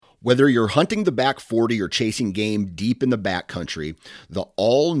Whether you're hunting the back 40 or chasing game deep in the backcountry, the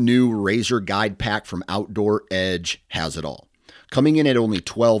all-new Razor Guide Pack from Outdoor Edge has it all. Coming in at only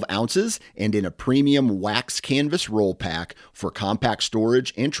 12 ounces and in a premium wax canvas roll pack for compact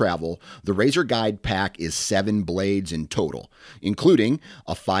storage and travel, the Razor Guide Pack is 7 blades in total, including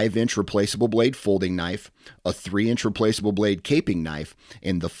a 5-inch replaceable blade folding knife, a 3-inch replaceable blade caping knife,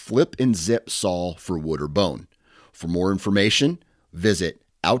 and the flip and zip saw for wood or bone. For more information, visit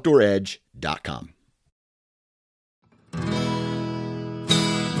OutdoorEdge.com.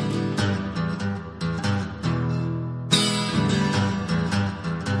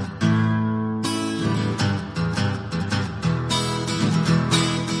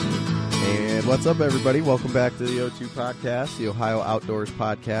 And what's up, everybody? Welcome back to the O2 Podcast, the Ohio Outdoors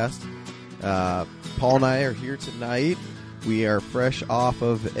Podcast. Paul and I are here tonight. We are fresh off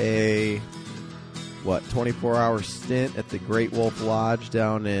of a 24-hour stint at the Great Wolf Lodge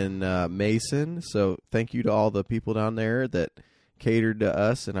down in Mason. So thank you to all the people down there that catered to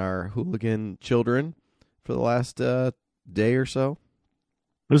us and our hooligan children for the last day or so.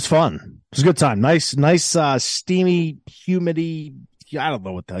 It was fun. It was a good time. Nice, steamy, humidity. I don't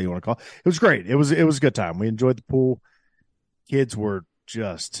know what the hell you want to call it. It was great. It was a good time. We enjoyed the pool. Kids were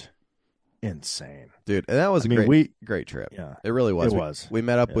just insane, dude. And that was great trip. Yeah, it really was. It was. We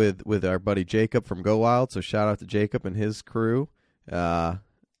met up with our buddy Jacob from Go Wild. So shout out to Jacob and his crew. That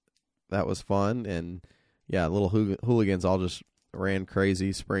was fun, and yeah, little hooligans all just ran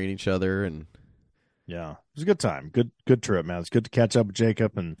crazy, spraying each other, and yeah, it was a good time. Good trip, man. It's good to catch up with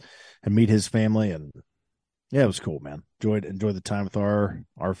Jacob and meet his family, and yeah, it was cool, man. Enjoyed the time with our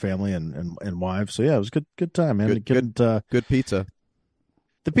family and wives. So yeah, it was good time, man. Good pizza.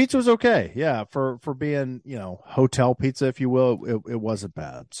 The pizza was okay. Yeah, for being, hotel pizza, if you will, it wasn't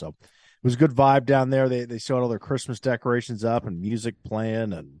bad. So it was a good vibe down there. They still had all their Christmas decorations up and music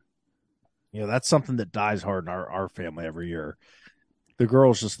playing, and that's something that dies hard in our family every year. The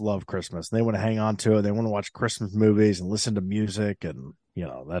girls just love Christmas. They want to hang on to it. They want to watch Christmas movies and listen to music, and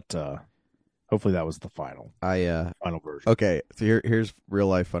that hopefully that was the final version. Okay, so here's real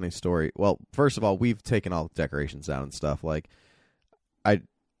life funny story. Well, first of all, we've taken all the decorations down and stuff. Like,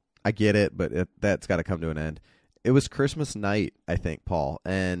 I get it, but that's got to come to an end. It was Christmas night, I think, Paul,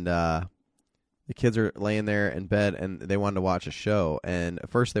 and the kids are laying there in bed, and they wanted to watch a show. And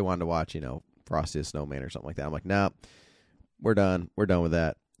at first, they wanted to watch, Frosty the Snowman or something like that. I'm like, nah, we're done. We're done with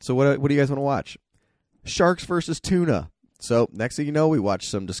that. So what do you guys want to watch? Sharks versus tuna. So next thing you know, we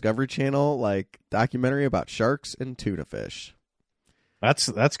watched some Discovery Channel documentary about sharks and tuna fish. That's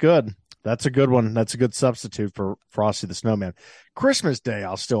good. That's a good one. That's a good substitute for Frosty the Snowman. Christmas Day,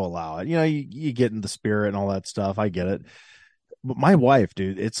 I'll still allow it. You get in the spirit and all that stuff. I get it. But my wife,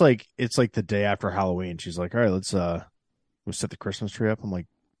 dude, it's like the day after Halloween. She's like, all right, let's set the Christmas tree up. I'm like,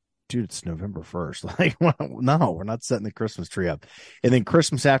 dude, it's November 1st. Like, no, we're not setting the Christmas tree up. And then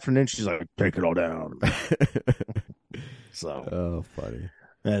Christmas afternoon, she's like, take it all down. So, oh, funny.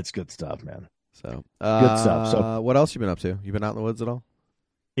 That's good stuff, man. So, good stuff. So, what else you been up to? You been out in the woods at all?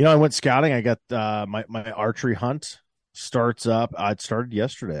 I went scouting. I got my archery hunt starts up. It started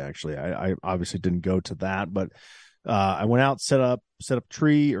yesterday, actually. I obviously didn't go to that, but I went out, set up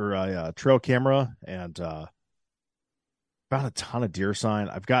tree or a trail camera, and found a ton of deer sign.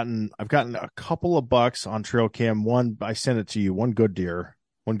 I've gotten a couple of bucks on trail cam. One, I sent it to you. One good deer,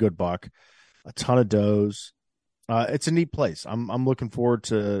 one good buck, a ton of does. It's a neat place. I'm looking forward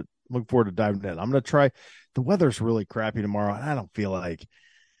to diving in. I'm gonna try. The weather's really crappy tomorrow, and I don't feel like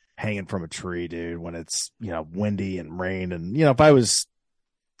hanging from a tree, dude, when it's, windy and rain. And, if I was,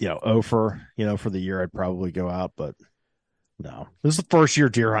 over, for the year, I'd probably go out, but no, this is the first year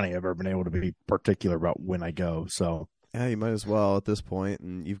deer hunting I've ever been able to be particular about when I go. So yeah, you might as well at this point.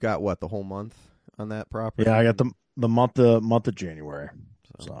 And you've got the whole month on that property? Yeah, I got the month of January.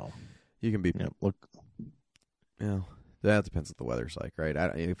 So you can be, look, that depends what the weather's like, right?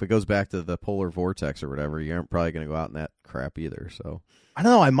 If it goes back to the polar vortex or whatever, you aren't probably going to go out in that crap either. So I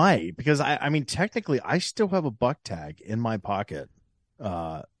don't know. I might, because I mean, technically, I still have a buck tag in my pocket,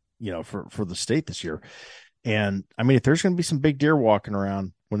 for the state this year. And I mean, if there's going to be some big deer walking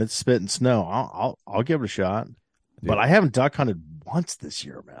around when it's spitting snow, I'll give it a shot. Dude. But I haven't duck hunted once this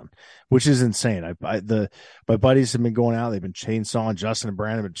year, man, which is insane. My buddies have been going out. They've been chainsawing. Justin and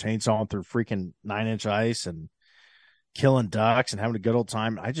Brandon have been chainsawing through freaking 9-inch ice and killing ducks and having a good old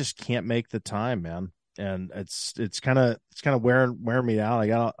time. I just can't make the time, man. And it's kind of wearing me out. I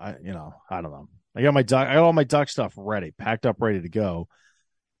don't know. I got all my duck stuff ready, packed up, ready to go.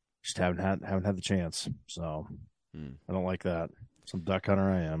 Just haven't had the chance. So I don't like that. Some duck hunter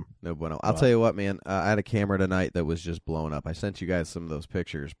I am. No bueno. I'll tell you what, man. I had a camera tonight that was just blowing up. I sent you guys some of those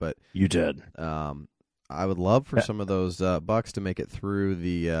pictures, but you did. I would love for some of those bucks to make it through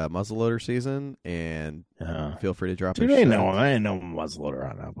the muzzleloader season, and feel free to drop. Dude, I ain't no muzzleloader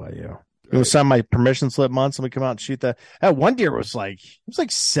on that by you. It was on my permission slip month. Somebody come out and shoot that. That one deer was like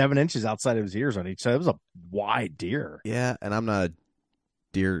 7 inches outside of his ears on each side. It was a wide deer. Yeah, and I'm not a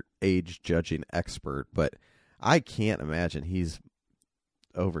deer age judging expert, but I can't imagine he's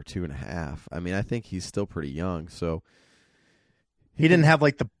over 2.5. I mean, I think he's still pretty young, so he didn't have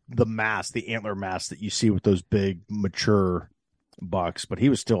like the mass, the antler mass that you see with those big mature bucks, but he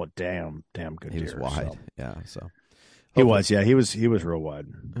was still a damn good deer. He was wide, yeah. So he was real wide.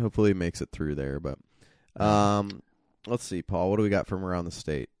 Hopefully, he makes it through there. But let's see, Paul. What do we got from around the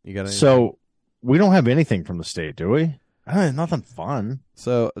state? You got anything? So we don't have anything from the state, do we? Nothing fun.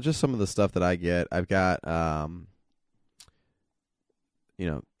 So just some of the stuff that I get. I've got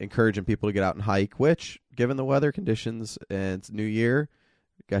encouraging people to get out and hike, which, given the weather conditions and it's New Year,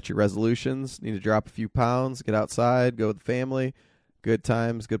 got your resolutions, need to drop a few pounds, get outside, go with the family, good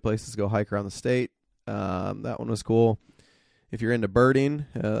times, good places to go hike around the state. That one was cool. If you're into birding,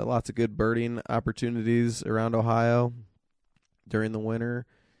 lots of good birding opportunities around Ohio during the winter.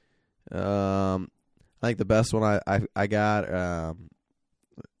 I think the best one I got,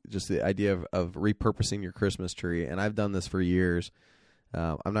 just the idea of repurposing your Christmas tree, and I've done this for years.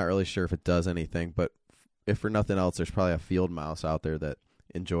 I'm not really sure if it does anything, but if for nothing else, there's probably a field mouse out there that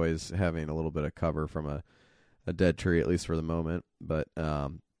enjoys having a little bit of cover from a dead tree, at least for the moment. But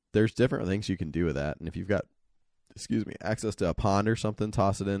there's different things you can do with that. And if you've got, access to a pond or something,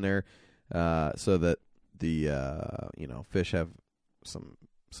 toss it in there so that the fish have some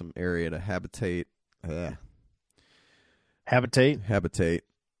area to habitate. Habitate?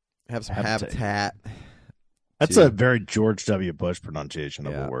 Have some habitat. That's a very George W. Bush pronunciation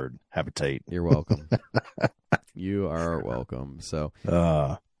of the word, habitate. You're welcome. You are welcome. So,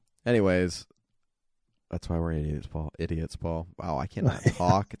 anyways, that's why we're idiots, Paul. Wow, I cannot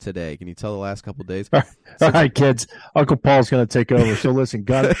talk today. Can you tell the last couple of days? All right, kids. Uncle Paul's going to take over. So listen,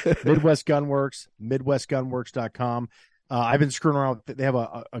 Midwest Gunworks, MidwestGunworks.com. I've been screwing around. They have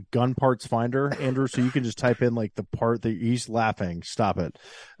a gun parts finder, Andrew, so you can just type in like the part that he's laughing. Stop it.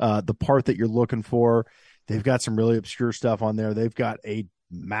 The part that you're looking for. They've got some really obscure stuff on there. They've got a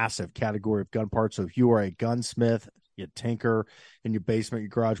massive category of gun parts. So if you are a gunsmith, you tinker in your basement, your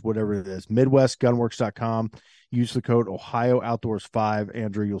garage, whatever it is, MidwestGunworks.com. Use the code Ohio Outdoors 5.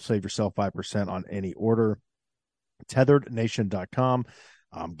 Andrew, you'll save yourself 5% on any order. TetheredNation.com.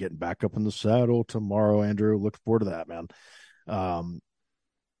 I'm getting back up in the saddle tomorrow, Andrew. Look forward to that, man.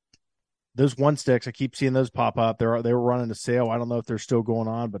 Those one sticks, I keep seeing those pop up. They were running a sale. I don't know if they're still going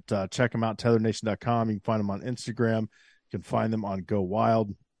on, but check them out, TetheredNation.com. You can find them on Instagram. You can find them on Go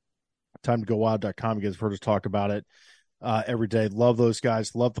Wild. TimeToGoWild.com. You guys have heard us talk about it every day. Love those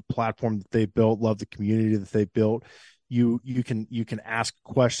guys. Love the platform that they built. Love the community that they built. You can ask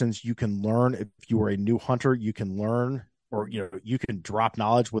questions. You can learn. If you are a new hunter, you can learn, or you can drop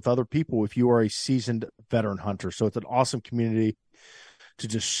knowledge with other people if you are a seasoned veteran hunter. So it's an awesome community to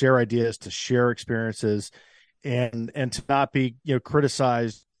just share ideas, to share experiences, and to not be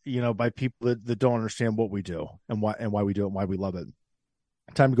criticized by people that don't understand what we do and why we do it and why we love it.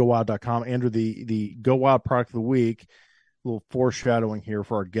 TimeToGoWild.com. Andrew, the Go Wild product of the week, a little foreshadowing here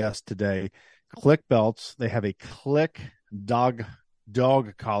for our guest today. Click belts. They have a Click dog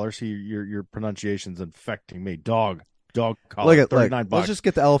collar. See, your pronunciation's infecting me. Dog collar. Look, $39. Let's just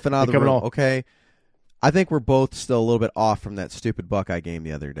get the elephant out of the room, okay? I think we're both still a little bit off from that stupid Buckeye game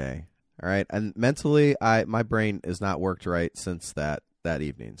the other day. All right, and mentally, my brain is not worked right since that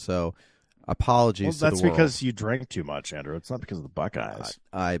evening. So, apologies. Well, that's to the because you drank too much, Andrew. It's not because of the Buckeyes.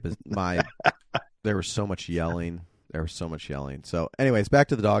 There was so much yelling. So, anyways, back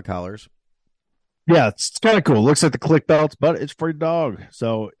to the dog collars. Yeah, it's kind of cool. It looks like the Click belts, but it's for your dog.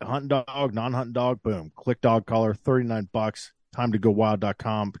 So, hunting dog, non-hunting dog, boom. Click dog collar, $39.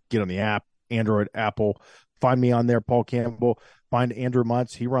 TimeToGoWild.com. Get on the app. Android, Apple. Find me on there, Paul Campbell. Find Andrew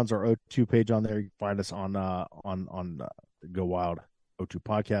Muntz. He runs our O2 page on there. You can find us on Go Wild O2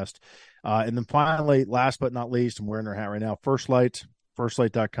 podcast. And then finally, last but not least, I'm wearing their hat right now, First Light,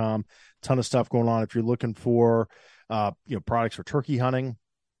 firstlight.com. Ton of stuff going on. If you're looking for products for turkey hunting,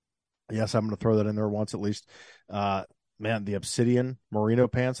 yes, I'm going to throw that in there once at least. Man, the Obsidian merino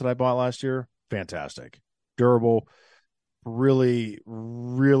pants that I bought last year, fantastic. Durable. Really,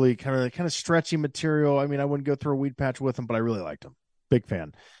 really kind of stretchy material. I mean, I wouldn't go through a weed patch with them, but I really liked them. Big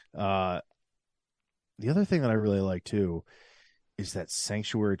fan. The other thing that I really like too is that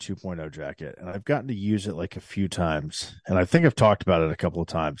Sanctuary 2.0 jacket, and I've gotten to use it like a few times, and I think I've talked about it a couple of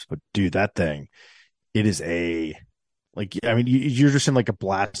times. But dude, that thing, it is I mean, you're just in like a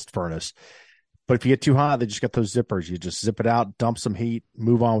blast furnace. But if you get too hot, they just got those zippers. You just zip it out, dump some heat,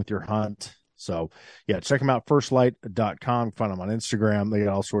 move on with your hunt. So yeah, check them out, firstlight.com. Find them on Instagram. They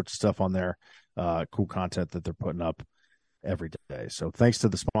got all sorts of stuff on there. Cool content that they're putting up every day. So thanks to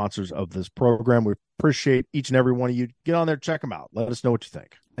the sponsors of this program. We appreciate each and every one of you. Get on there, check them out. Let us know what you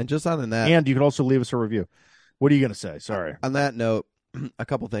think. And just on that, and you can also leave us a review. What are you going to say? Sorry. On that note, a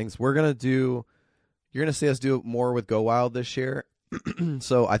couple things. You're going to see us do more with Go Wild this year.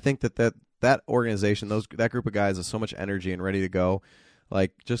 So I think that organization, that group of guys has so much energy and ready to go.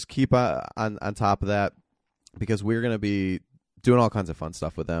 Like, just keep on top of that, because we're going to be doing all kinds of fun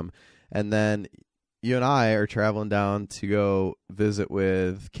stuff with them. And then you and I are traveling down to go visit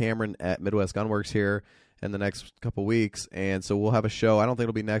with Cameron at Midwest Gunworks here in the next couple weeks. And so we'll have a show. I don't think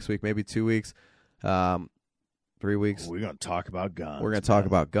it'll be next week, maybe 2 weeks, 3 weeks. We're going to talk about guns. We're going to talk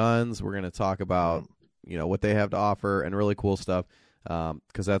about guns. We're going to talk about, what they have to offer and really cool stuff.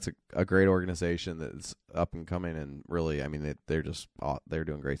 Because that's a great organization that's up and coming, and really, I mean, they're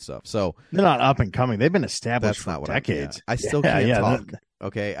doing great stuff. So they're not up and coming; they've been established that's for not what decades. I still can't talk.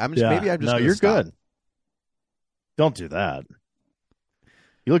 Okay, maybe I'm just. No, you're stop. good. Don't do that.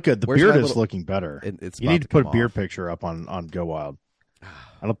 You look good. The beard is looking better. You need to put a beard picture up on Go Wild.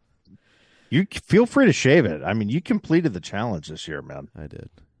 You feel free to shave it. I mean, you completed the challenge this year, man. I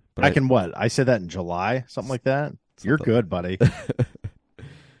did. Back in what? I said that in July, something like that. You're good, buddy.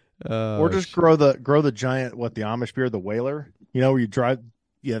 Or just grow the giant, the Amish beard, the whaler. Where you drive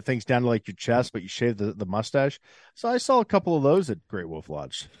things down to like your chest, but you shave the mustache. So I saw a couple of those at Great Wolf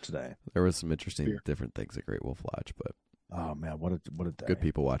Lodge today. There was some interesting different things at Great Wolf Lodge, but oh man, what a day. Good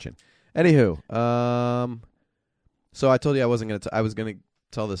people watching. Anywho, so I told you I was gonna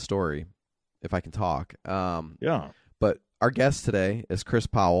tell this story if I can talk. Yeah. But our guest today is Chris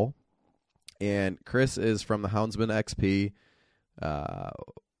Powell. And Chris is from the Houndsman XP.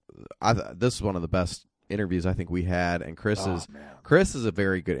 This is one of the best interviews I think we had. And Chris is a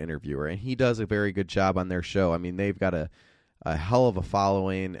very good interviewer, and he does a very good job on their show. I mean, they've got a hell of a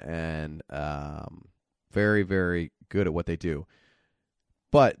following, and very, very good at what they do.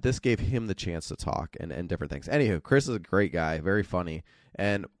 But this gave him the chance to talk and different things. Anywho, Chris is a great guy, very funny.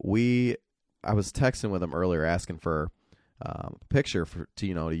 And I was texting with him earlier asking for picture to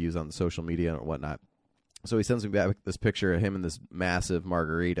use on the social media and whatnot. So he sends me back this picture of him in this massive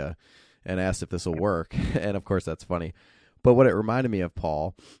margarita and asked if this will work. And of course that's funny. But what it reminded me of,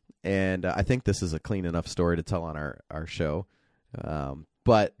 Paul, and I think this is a clean enough story to tell on our show.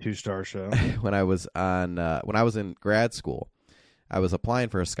 But 2-star show. when I was in grad school, I was applying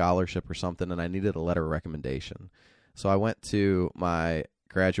for a scholarship or something, and I needed a letter of recommendation. So I went to my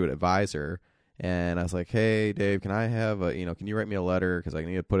graduate advisor. And I was like, hey, Dave, can I have can you write me a letter? Because I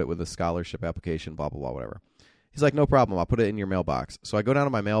need to put it with a scholarship application, blah, blah, blah, whatever. He's like, no problem. I'll put it in your mailbox. So I go down to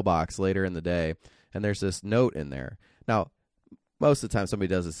my mailbox later in the day, and there's this note in there. Now, most of the time somebody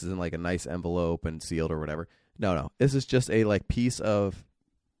does this in like a nice envelope and sealed or whatever. No. This is just a piece of,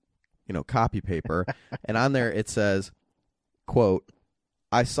 copy paper. And on there it says, quote,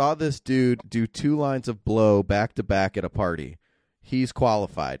 I saw this dude do 2 lines of blow back to back at a party. He's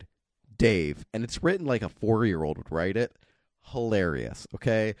qualified. Dave, and it's written like a 4-year-old would write it. Hilarious,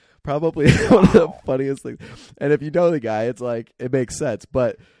 okay? Probably one of the funniest things. And if you know the guy, it's like, it makes sense.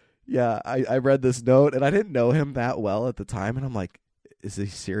 But yeah, I read this note, and I didn't know him that well at the time, and I'm like, is he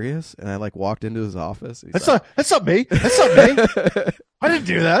serious? And I walked into his office. That's not me. That's not me. I didn't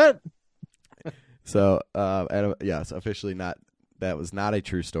do that. So, yes, officially not. That was not a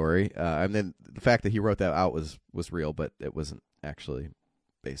true story. And then the fact that he wrote that out was real, but it wasn't actually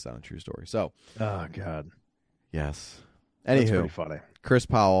based on a true story. So, oh god, yes. That's pretty Anywho, funny. Chris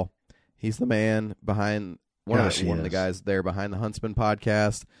Powell, he's the man behind one of the guys there behind the Huntsman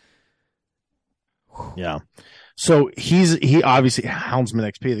podcast. Yeah. So he obviously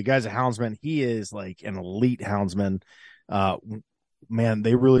Houndsman XP. The guy's a houndsman. He is like an elite houndsman. Man,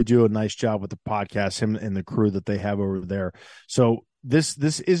 they really do a nice job with the podcast, him and the crew that they have over there. So this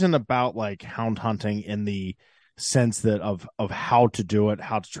isn't about like hound hunting in the sense that of how to do it,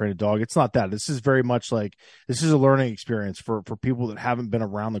 how to train a dog. It's not that. This is very much like this is a learning experience for people that haven't been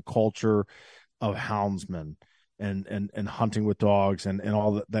around the culture of houndsmen and hunting with dogs and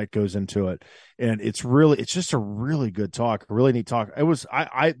all that goes into it. And it's just a really good talk, a really neat talk. It was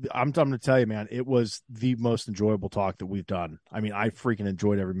I'm going to tell you, man, it was the most enjoyable talk that we've done. I mean, I freaking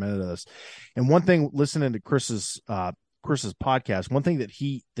enjoyed every minute of this. And one thing, listening to Chris's podcast, one thing that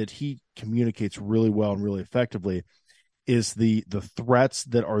he communicates really well and really effectively is the threats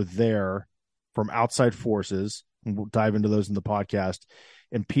that are there from outside forces, and we'll dive into those in the podcast,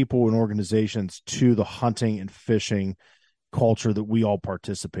 and people and organizations to the hunting and fishing culture that we all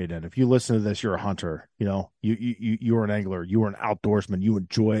participate in. If you listen to this, you're a hunter, you're an angler, you are an outdoorsman, you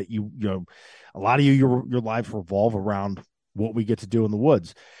enjoy it. You know, a lot of your lives revolve around what we get to do in the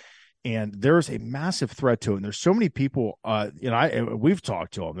woods. And there's a massive threat to it. And there's so many people, we've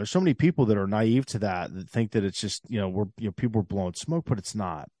talked to them. There's so many people that are naive to that think that it's just, people are blowing smoke, but it's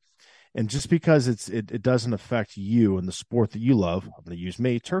not. And just because it doesn't affect you and the sport that you love, I'm going to use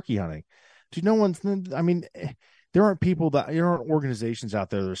me, turkey hunting. There aren't organizations out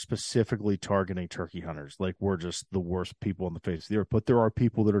there that are specifically targeting turkey hunters. Like, we're just the worst people on the face of the earth. But there are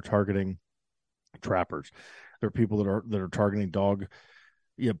people that are targeting trappers. There are people that are targeting dog,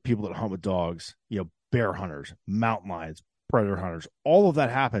 people that hunt with dogs, bear hunters, mountain lions, predator hunters. All of that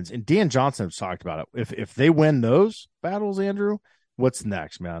happens. And Dan Johnson has talked about it. If they win those battles, Andrew, what's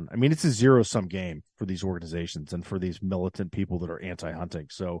next, man? I mean, it's a zero-sum game for these organizations and for these militant people that are anti-hunting.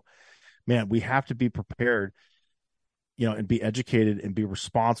 So, man, we have to be prepared, and be educated and be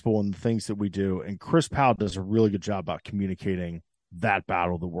responsible in the things that we do. And Chris Powell does a really good job about communicating that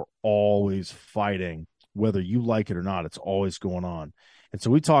battle that we're always fighting, whether you like it or not. It's always going on. And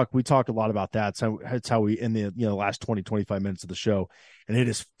so we talk a lot about that. So that's how we, in the last 20, 25 minutes of the show. And it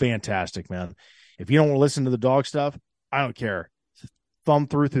is fantastic, man. If you don't want to listen to the dog stuff, I don't care. Thumb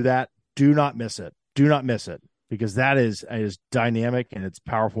through that. Do not miss it. Do not miss it, because that is dynamic and it's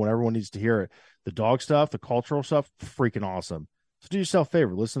powerful and everyone needs to hear it. The dog stuff, the cultural stuff, freaking awesome. So do yourself a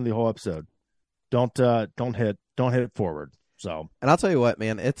favor, listen to the whole episode. Don't hit it forward. So, and I'll tell you what,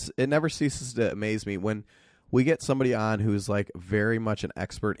 man, it never ceases to amaze me when we get somebody on who's like very much an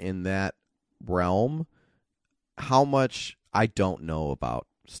expert in that realm, how much I don't know about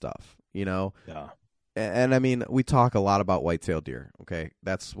stuff, Yeah. And I mean, we talk a lot about whitetail deer. Okay,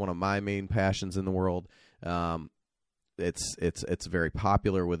 that's one of my main passions in the world. It's very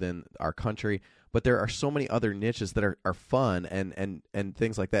popular within our country, but there are so many other niches that are fun and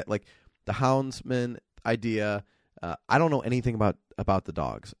things like that. Like the houndsman idea. I don't know anything about the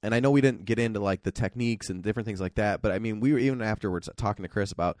dogs, and I know we didn't get into like the techniques and different things like that. But I mean, we were even afterwards talking to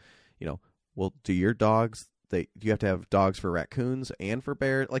Chris about, well, do your dogs? Do you have to have dogs for raccoons and for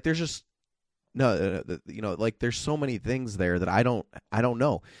bears? Like, there's just like there's so many things there that I don't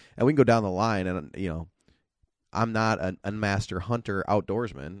know, and we can go down the line, and I'm not a master hunter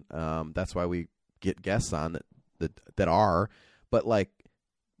outdoorsman. That's why we get guests on that are, but like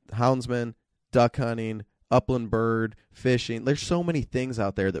houndsman, duck hunting, upland bird, fishing. There's so many things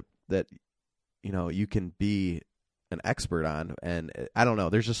out there that you can be an expert on, and I don't know.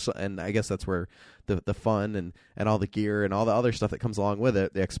 There's just, and I guess that's where the fun and all the gear and all the other stuff that comes along with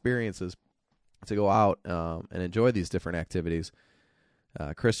it, the experiences to go out and enjoy these different activities.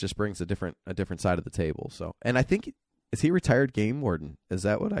 Chris just brings a different side of the table. So, and I think, is he retired game warden? Is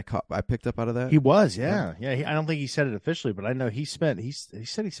that what I picked up out of that? He was, yeah. I don't think he said it officially, but I know he said he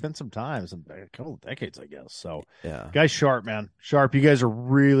spent some time, a couple of decades, I guess. So, yeah, guy's sharp, man, sharp. You guys are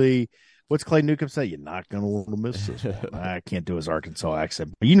really. What's Clay Newcomb say? You're not going to want to miss this one. I can't do his Arkansas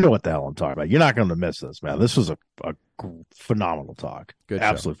accent, but you know what the hell I'm talking about. You're not going to miss this, man. This was a phenomenal talk. Good,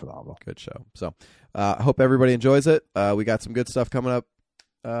 absolutely phenomenal. Good show. So, I hope everybody enjoys it. We got some good stuff coming up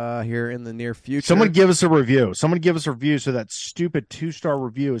here in the near future. Someone give us a review. So that stupid 2-star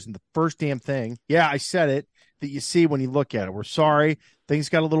review isn't the first damn thing. Yeah, I said it, that you see when you look at it. We're sorry. Things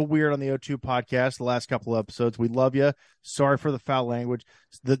got a little weird on the O2 podcast the last couple of episodes. We love you. Sorry for the foul language.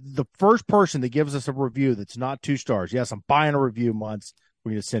 The first person that gives us a review that's not 2 stars. Yes, I'm buying a review months.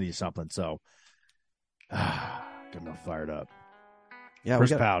 We're going to send you something. So, getting fired up. Yeah,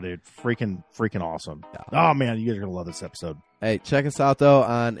 Chris Powell, dude. Freaking awesome. Yeah. Oh, man, you guys are going to love this episode. Hey, check us out, though,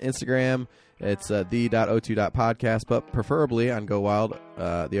 on Instagram. It's the.o2.podcast, but preferably on Go Wild,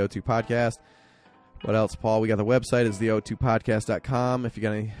 the O2 podcast. What else, Paul? We got the website is the02podcast.com if you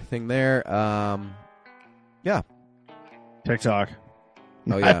got anything there. Yeah. TikTok.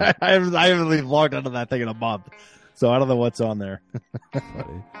 Oh, yeah. I haven't logged onto that thing in a month, so I don't know what's on there.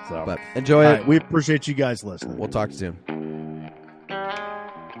 Funny. So, but enjoy it. Right, we appreciate you guys listening. We'll talk to you soon.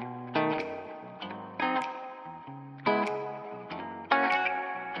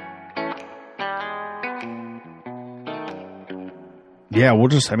 Yeah,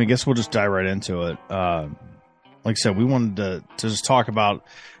 guess we'll just dive right into it. Like I said, we wanted to just talk about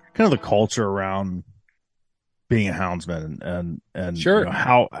kind of the culture around being a houndsman and sure.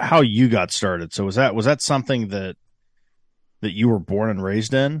 How you got started. So was that something that you were born and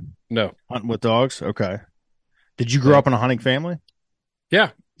raised in? No. Hunting with dogs? Okay. Did you grow up in a hunting family? Yeah,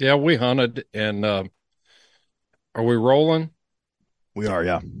 we hunted, and Are we rolling? We are,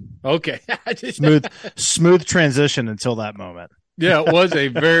 yeah. Okay. Smooth transition until that moment. Yeah, it was a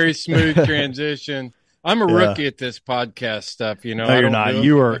very smooth transition. I'm a rookie at this podcast stuff, you know. No, you're not.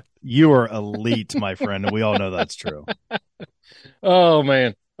 You are elite, my friend, and we all know that's true. Oh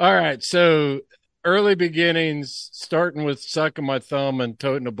man. All right. So early beginnings, starting with sucking my thumb and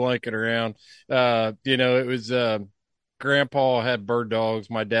toting a blanket around. It was grandpa had bird dogs,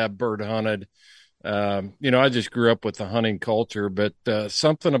 my dad bird hunted. I just grew up with the hunting culture, but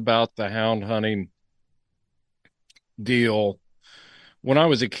something about the hound hunting deal when I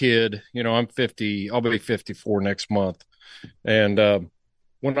was a kid, I'm 50, I'll be 54 next month. And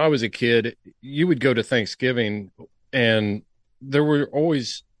when I was a kid, you would go to Thanksgiving and there were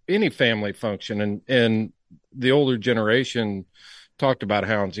always any family function and the older generation talked about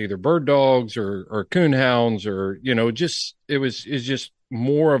hounds, either bird dogs or coon hounds or, it's just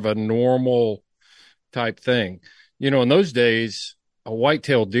more of a normal type thing. In those days, a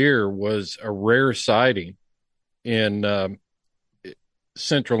white-tailed deer was a rare sighting in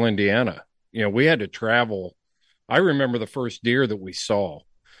central Indiana. We had to travel. I remember the first deer that we saw.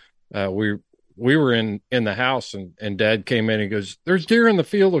 We were in the house and Dad came in and goes, "There's deer in the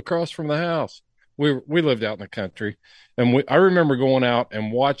field across from the house." We lived out in the country, and I remember going out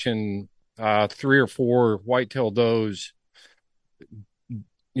and watching 3 or 4 white-tailed does,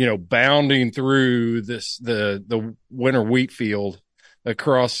 bounding through the winter wheat field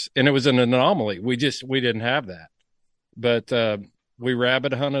across, and it was an anomaly. We didn't have that, but we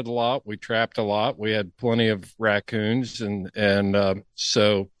rabbit hunted a lot. We trapped a lot. We had plenty of raccoons, and then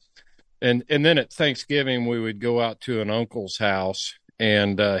at Thanksgiving we would go out to an uncle's house,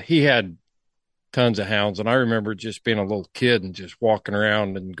 and he had tons of hounds. And I remember just being a little kid and just walking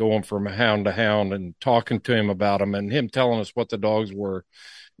around and going from hound to hound and talking to him about them and him telling us what the dogs were.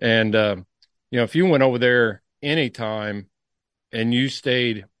 And if you went over there anytime and you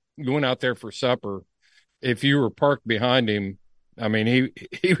went out there for supper, if you were parked behind him, I mean, you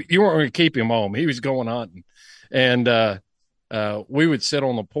weren't going to keep him home. He was going hunting. And we would sit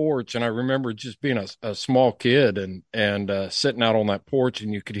on the porch, and I remember just being a small kid and sitting out on that porch,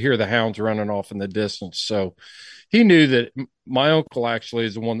 and you could hear the hounds running off in the distance. So he knew that my uncle actually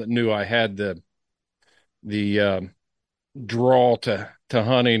is the one that knew I had the draw to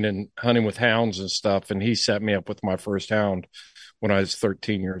hunting and hunting with hounds and stuff. And he set me up with my first hound when I was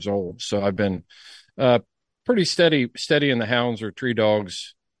 13 years old. So I've been pretty steady in the hounds or tree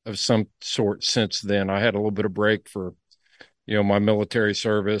dogs of some sort since then. I had a little bit of break for my military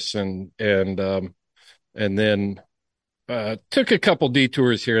service and then took a couple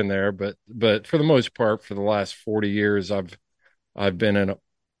detours here and there, but for the most part, for the last 40 years, I've been in a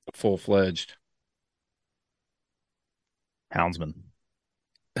full-fledged houndsman.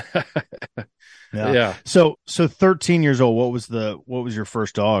 Yeah. So 13 years old. What was your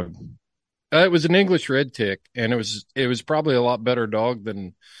first dog? It was an English red tick, and it was probably a lot better dog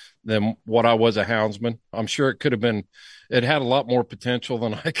than what I was a houndsman. I'm sure it could have been. It had a lot more potential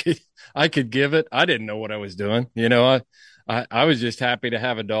than I could give it. I didn't know what I was doing. I was just happy to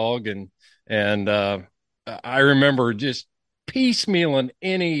have a dog, and I remember just piecemealing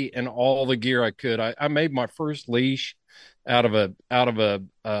any and all the gear I could. I made my first leash out of a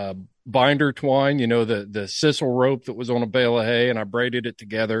binder twine, the sisal rope that was on a bale of hay, and I braided it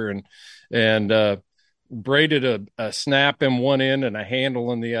together and braided a snap in one end and a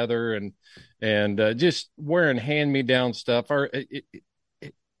handle in the other, and just wearing hand-me-down stuff.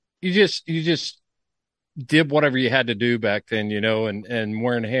 You just did whatever you had to do back then, and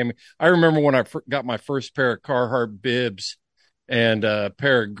wearing hand. I remember when I got my first pair of Carhartt bibs and a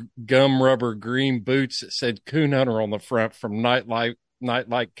pair of gum rubber green boots that said Coon Hunter on the front from Nightlight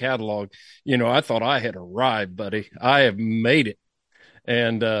catalog. I thought I had arrived, buddy. I have made it.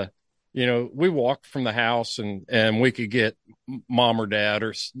 And we walked from the house and we could get mom or dad,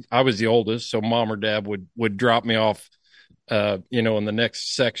 or I was the oldest, so mom or dad would drop me off in the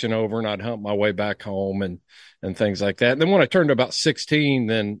next section over, and I'd hunt my way back home and things like that. And then when I turned about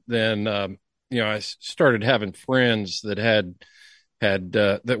 16, then I started having friends that had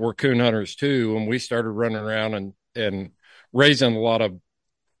that were coon hunters too, and we started running around and raising a lot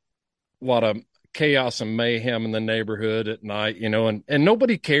of chaos and mayhem in the neighborhood at night, and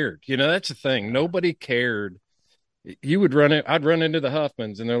nobody cared. That's the thing. Nobody cared. I'd run into the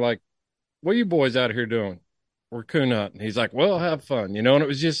Huffmans, and they're like, "What are you boys out here doing?" "We're coon hunting." He's like, "Well, have fun," and it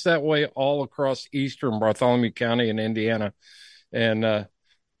was just that way all across eastern Bartholomew County in Indiana. And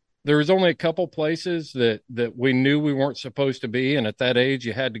there was only a couple places that we knew we weren't supposed to be, and at that age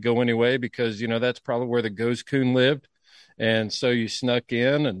you had to go anyway because that's probably where the ghost coon lived. And so you snuck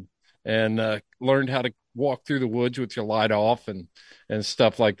in, and and learned how to walk through the woods with your light off and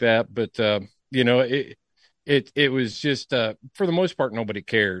stuff like that. But it was just for the most part nobody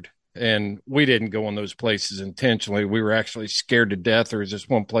cared, and we didn't go in those places intentionally. We were actually scared to death. There was this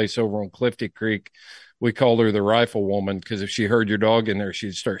one place over on Clifty Creek. We called her the rifle woman because if she heard your dog in there,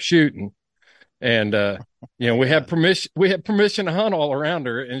 she'd start shooting. And we had permission to hunt all around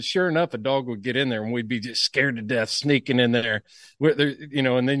her, and sure enough, a dog would get in there, and we'd be just scared to death, sneaking in there.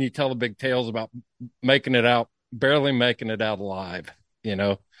 And then you tell the big tales about barely making it out alive.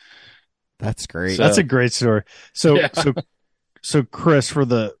 That's great. That's a great story. So, Yeah. so Chris, for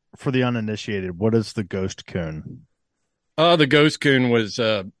the uninitiated, what is the ghost coon? The ghost coon was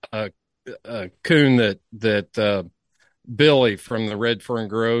a coon that Billy from the Red Fern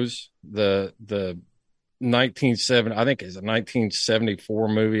Groves, the 1970, I think it's a 1974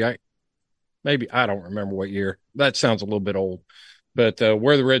 movie. I don't remember what year. That sounds a little bit old, but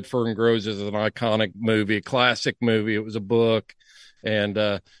Where the Red Fern Grows is an iconic movie, a classic movie. It was a book, and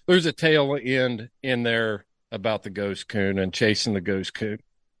there's a tail end in there about the ghost coon and chasing the ghost coon.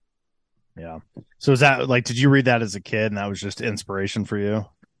 Yeah. So is that did you read that as a kid and that was just inspiration for you?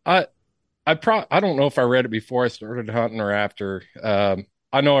 I don't know if I read it before I started hunting or after.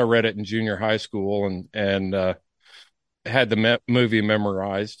 I know I read it in junior high school and had the movie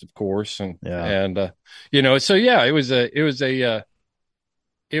memorized, of course, so yeah, it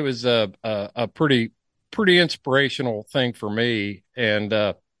was a pretty inspirational thing for me.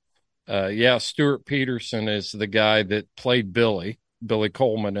 And Stuart Peterson is the guy that played Billy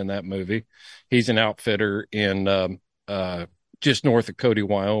Coleman in that movie. He's an outfitter in just north of Cody,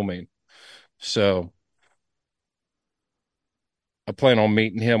 Wyoming. So I plan on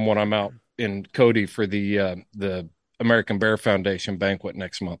meeting him when I'm out in Cody for the American Bear Foundation banquet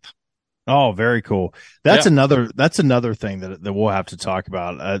next month. Oh, very cool. That's another thing that we'll have to talk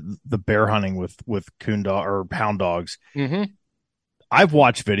about. The bear hunting with coon dog or hound dogs. Mm-hmm. I've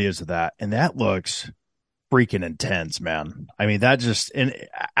watched videos of that, and that looks freaking intense, man. I mean, that just, and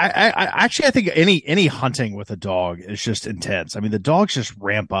I think any hunting with a dog is just intense. I mean, the dogs just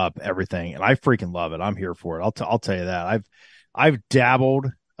ramp up everything, and I freaking love it. I'm here for it. I'll tell you that. I've dabbled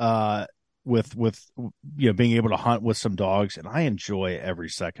with being able to hunt with some dogs, and I enjoy every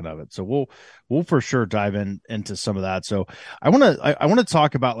second of it. So we'll for sure dive into some of that. So I want to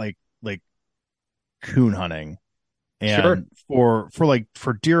talk about like coon hunting. And sure.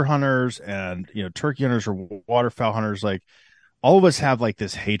 for deer hunters and turkey hunters or waterfowl hunters, like all of us have like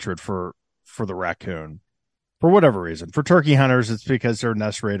this hatred for the raccoon for whatever reason. For turkey hunters, it's because they're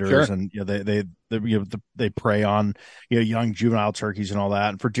nest raiders, Sure. and they prey on young juvenile turkeys and all that.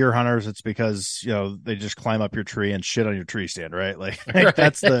 And for deer hunters, it's because they just climb up your tree and shit on your tree stand, right? Like Right.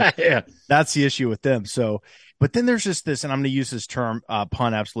 that's the Yeah. that's the issue with them. So, but then there's just this, and I'm going to use this term,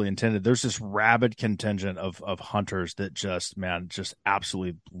 pun absolutely intended. There's this rabid contingent of hunters that just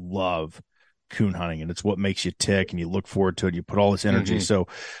absolutely love coon hunting, and it's what makes you tick, and you look forward to it. You put all this energy. Mm-hmm.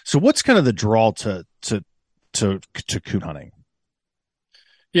 So what's kind of the draw to coon hunting?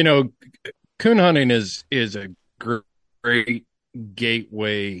 Coon hunting is a great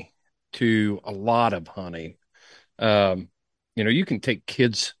gateway to a lot of hunting. You can take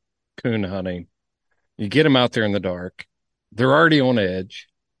kids coon hunting. You get them out there in the dark. They're already on edge.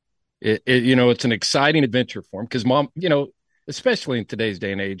 It's an exciting adventure for them because mom, especially in today's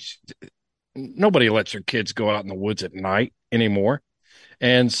day and age, nobody lets their kids go out in the woods at night anymore.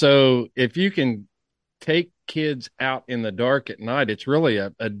 And so if you can take kids out in the dark at night, it's really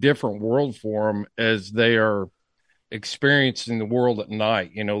a different world for them as they are experiencing the world at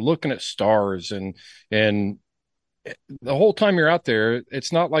night, looking at stars and the whole time you're out there,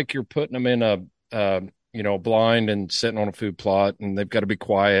 it's not like you're putting them in a blind and sitting on a food plot and they've got to be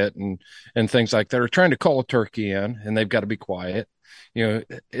quiet and things like that, or trying to call a turkey in and they've got to be quiet.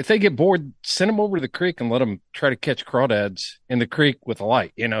 If they get bored, send them over to the creek and let them try to catch crawdads in the creek with a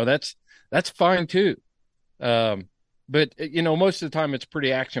light. That's fine too. But most of the time it's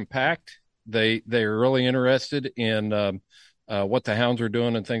pretty action packed. They're really interested in what the hounds are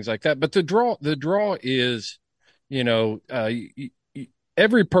doing and things like that. But the draw is,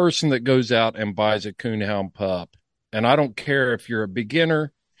 every person that goes out and buys a coonhound pup, and I don't care if you're a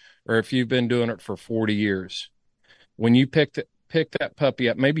beginner or if you've been doing it for 40 years, when you pick that puppy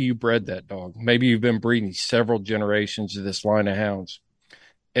up, maybe you bred that dog, maybe you've been breeding several generations of this line of hounds.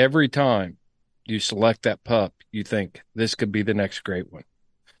 Every time you select that pup, you think this could be the next great one.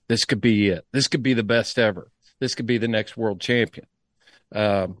 This could be it. This could be the best ever. This could be the next world champion.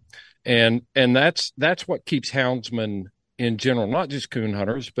 And that's what keeps houndsmen in general, not just coon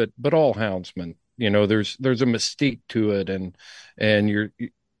hunters, but all houndsmen. There's a mystique to it, and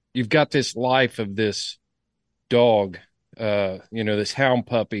you've got this life of this dog, this hound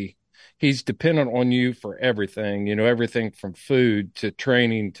puppy. He's dependent on you for everything, everything from food to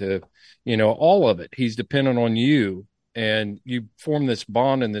training to, all of it. He's dependent on you, and you form this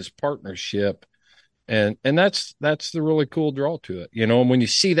bond and this partnership. And that's the really cool draw to it, and when you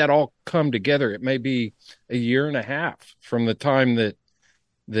see that all come together, it may be a year and a half from the time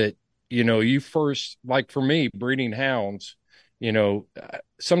that you first, like for me, breeding hounds,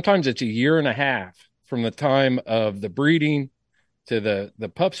 sometimes it's a year and a half from the time of the breeding to the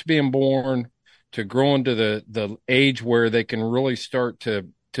pups being born to growing to the age where they can really start to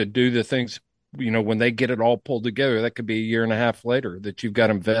do the things, when they get it all pulled together. That could be a year and a half later that you've got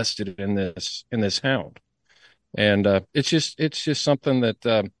invested in this hound. And it's just something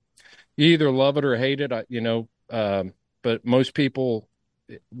that you either love it or hate it, but most people,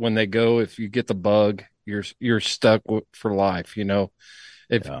 when they go, if you get the bug, you're stuck for life.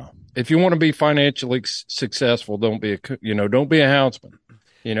 If you want to be financially successful, don't be a houndsman.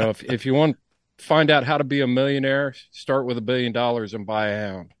 If you want to find out how to be a millionaire, start with $1 billion and buy a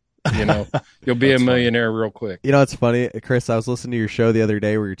hound. You'll be a millionaire real quick. It's funny, Chris, I was listening to your show the other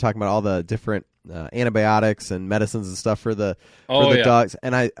day where you're talking about all the different antibiotics and medicines and stuff for the dogs.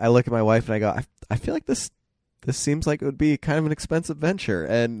 And I look at my wife and I go, I feel like this seems like it would be kind of an expensive venture.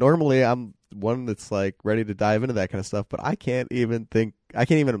 And normally I'm one that's like ready to dive into that kind of stuff, but I can't even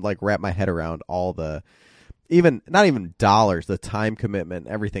like wrap my head around all the, not even dollars, the time commitment,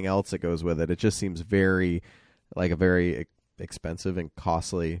 everything else that goes with it. It just seems very expensive and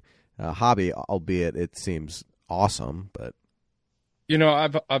costly hobby, albeit it seems awesome. But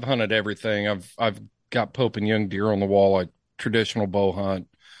I've hunted everything. I've got Pope and young deer on the wall. I traditional bow hunt,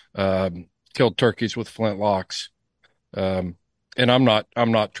 killed turkeys with flintlocks, and I'm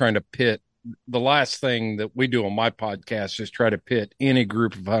not trying to pit. The last thing that we do on my podcast is try to pit any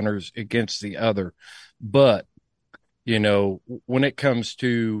group of hunters against the other. But when it comes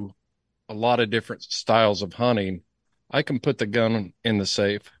to a lot of different styles of hunting, I can put the gun in the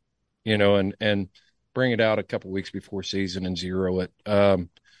safe, and bring it out a couple weeks before season and zero it.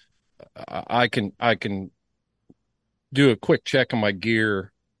 I can do a quick check on my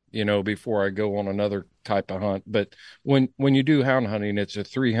gear, before I go on another type of hunt. But when you do hound hunting, it's a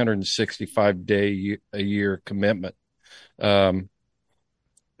 365-day a year commitment. They're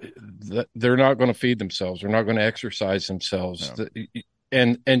not going to feed themselves. They're not going to exercise themselves. No.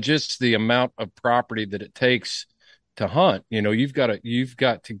 And just the amount of property that it takes to hunt, you've got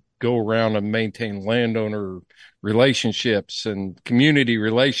to go around and maintain landowner relationships and community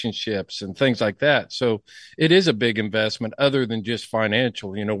relationships and things like that. So it is a big investment other than just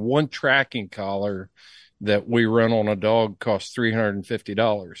financial. One tracking collar that we run on a dog costs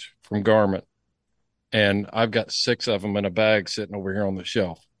 $350 from Garmin. And I've got 6 of them in a bag sitting over here on the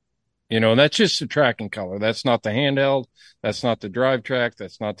shelf. And that's just the tracking collar. That's not the handheld. That's not the drive track.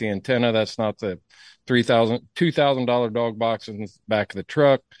 That's not the antenna. That's not the $2,000 dog box in the back of the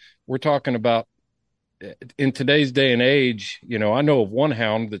truck. We're talking about, in today's day and age, I know of one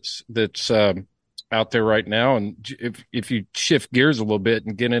hound that's out there right now. And if you shift gears a little bit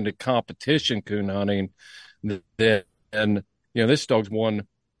and get into competition coon hunting, then, this dog's won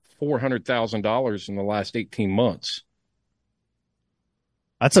 $400,000 in the last 18 months.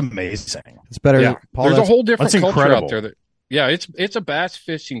 That's amazing. It's better. Yeah. Paul, there's a whole different culture incredible. out there. It's a bass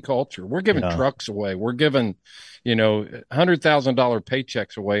fishing culture. We're giving trucks away. We're giving, $100,000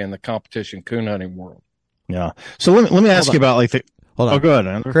 paychecks away in the competition coon hunting world. Yeah. So let me ask you about like the. Hold on. Oh, go ahead,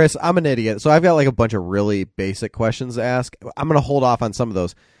 Andrew. Chris, I'm an idiot. So I've got like a bunch of really basic questions to ask. I'm going to hold off on some of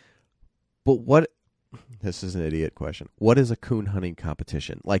those. But this is an idiot question. What is a coon hunting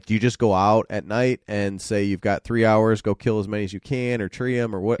competition? Like, do you just go out at night and say you've got 3 hours, go kill as many as you can, or tree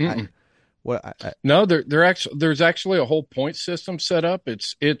them, or what? No, there's actually a whole point system set up.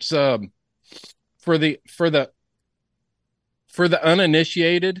 It's for the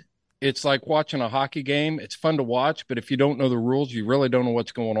uninitiated. It's like watching a hockey game. It's fun to watch, but if you don't know the rules, you really don't know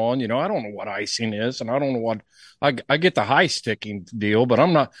what's going on. I don't know what icing is, and I don't know what I get the high sticking deal, but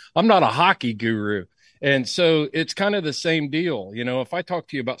I'm not a hockey guru. And so it's kind of the same deal. If I talk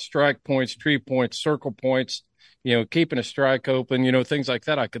to you about strike points, tree points, circle points, keeping a strike open, things like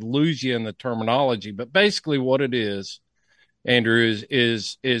that, I could lose you in the terminology. But basically what it is, Andrew,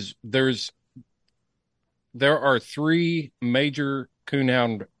 is there are 3 major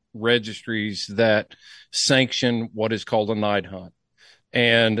coonhound registries that sanction what is called a night hunt.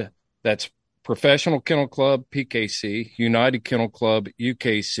 And that's Professional Kennel Club, PKC, United Kennel Club,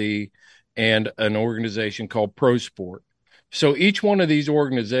 UKC, and an organization called Pro Sport. So each one of these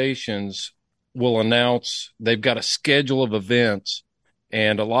organizations will announce, they've got a schedule of events,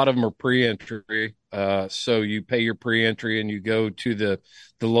 and a lot of them are pre-entry. So you pay your pre-entry and you go to the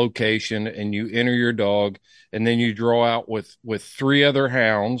location and you enter your dog, and then you draw out with three other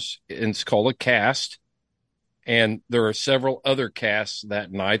hounds, and it's called a cast. And there are several other casts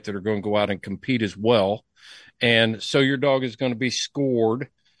that night that are going to go out and compete as well. And so your dog is going to be scored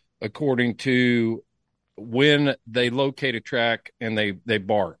according to when they locate a track and they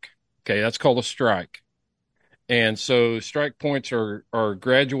bark. Okay, that's called a strike. And so strike points are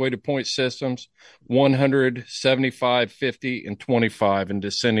graduated point systems: 100, 75, 50, and 25 in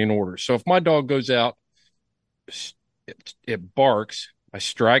descending order. So if my dog goes out, it barks, I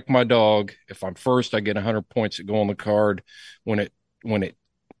strike my dog. If I'm first, I get 100 points that go on the card. When it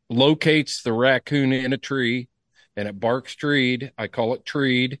locates the raccoon in a tree and it barks treed, I call it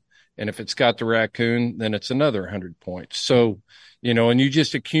treed. And if it's got the raccoon, then it's another 100 points. So, and you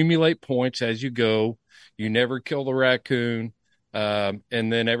just accumulate points as you go. You never kill the raccoon. And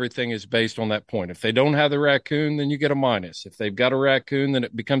then everything is based on that point. If they don't have the raccoon, then you get a minus. If they've got a raccoon, then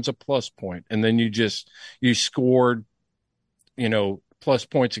it becomes a plus point. And then you scored, plus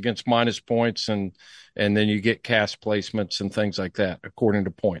points against minus points, and then you get cast placements and things like that according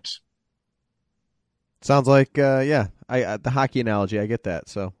to points. Sounds like the hockey analogy. I get that.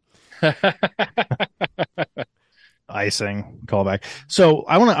 So icing callback. So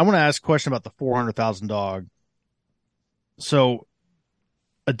I want to ask a question about the 400,000 dog. So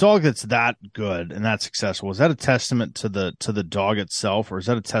a dog that's that good and that successful, is that a testament to the dog itself, or is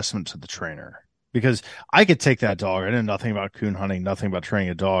that a testament to the trainer? Because I could take that dog, I know nothing about coon hunting, nothing about training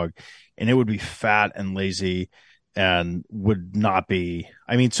a dog, and it would be fat and lazy and would not be.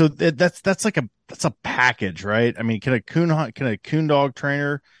 I mean, so that's a package, right? I mean, can a coon dog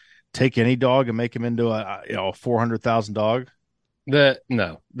trainer take any dog and make him into a 400,000 dog? The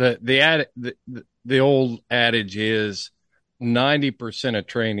old adage is 90% of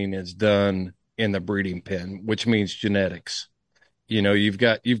training is done in the breeding pen, which means genetics. You've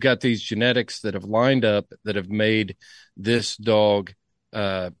got these genetics that have lined up that have made this dog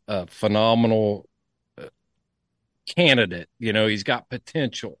a phenomenal candidate. He's got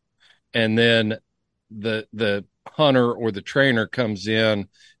potential, and then the hunter or the trainer comes in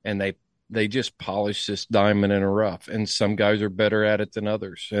and they just polish this diamond in a rough. And some guys are better at it than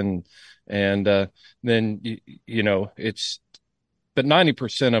others, and then it's. But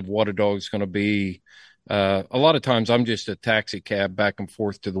 90% of what a dog's going to be. A lot of times I'm just a taxi cab back and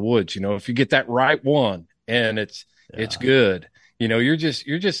forth to the woods. If you get that right one and it's good, you're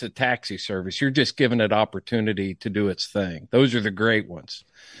just a taxi service. You're just giving it opportunity to do its thing. Those are the great ones.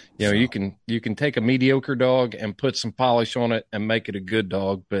 You can take a mediocre dog and put some polish on it and make it a good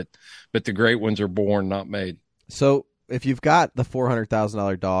dog, but the great ones are born, not made. So if you've got the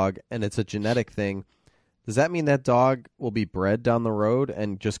 $400,000 dog and it's a genetic thing, does that mean that dog will be bred down the road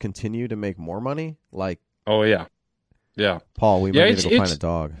and just continue to make more money? Like, oh yeah, yeah. Paul, we might need to go find a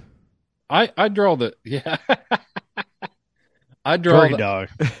dog. I draw the I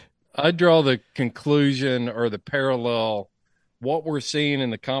draw the conclusion or the parallel. What we're seeing in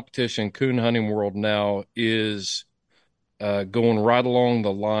the competition coon hunting world now is going right along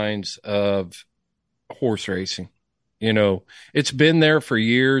the lines of horse racing. It's been there for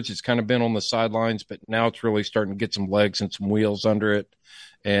years. It's kind of been on the sidelines, but now it's really starting to get some legs and some wheels under it,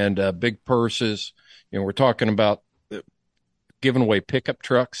 and big purses. We're talking about giving away pickup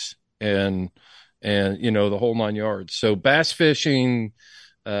trucks and the whole 9 yards. So bass fishing,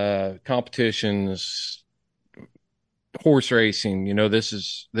 competitions, horse racing, this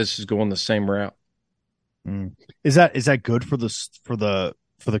is going the same route. Is that good for the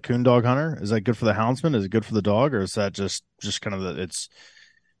coon dog hunter? Is that good for the houndsman? Is it good for the dog, or is that just kind of it's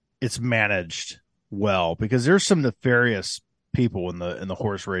managed well? Because there's some nefarious people in the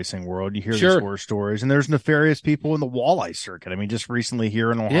horse racing world. You hear these horror stories, and there's nefarious people in the walleye circuit. I mean, just recently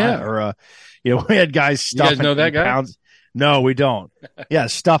here in Ohio, we had guys stuffing. You guys know that guy? Pounds. No, we don't. Yeah,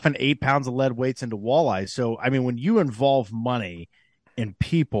 stuffing 8 pounds of lead weights into walleye. So, I mean, when you involve money in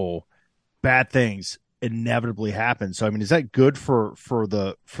people, bad things inevitably happen. So, I mean, is that good for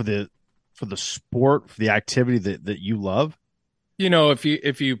the sport, for the activity that you love?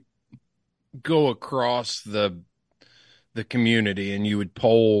 If you go across the community and you would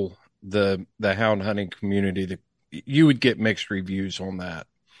poll the hound hunting community, you would get mixed reviews on that.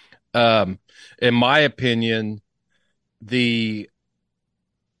 In my opinion, the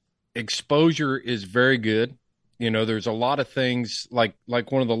exposure is very good. There's a lot of things like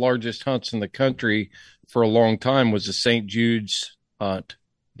one of the largest hunts in the country for a long time was the St. Jude's hunt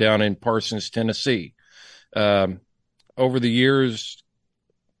down in Parsons, Tennessee. Over the years,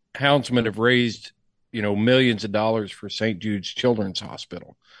 houndsmen have raised millions of dollars for St. Jude's Children's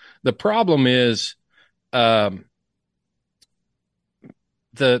Hospital. The problem is, um,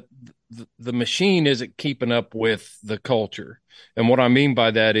 the the machine isn't keeping up with the culture. And what I mean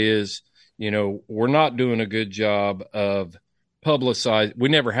by that is, we're not doing a good job of publicize. We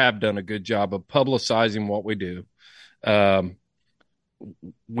never have done a good job of publicizing what we do. Um,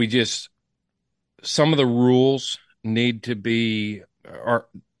 we just some of the rules need to be are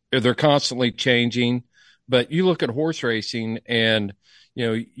they're constantly changing. But you look at horse racing, and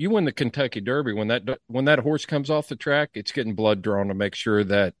you win the Kentucky Derby when that horse comes off the track, it's getting blood drawn to make sure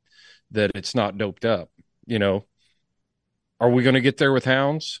that it's not doped up. Are we going to get there with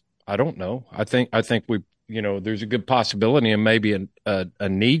hounds? I don't know. I think we there's a good possibility and maybe a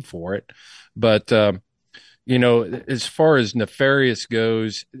need for it, but as far as nefarious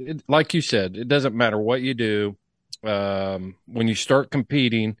goes, like you said, it doesn't matter what you do. When you start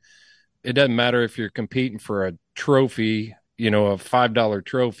competing, it doesn't matter if you're competing for a trophy, a $5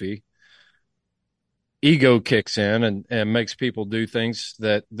 trophy. Ego kicks in and makes people do things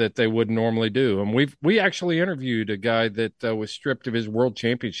that they wouldn't normally do. And we actually interviewed a guy that was stripped of his world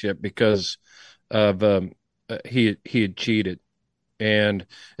championship because of he had cheated, and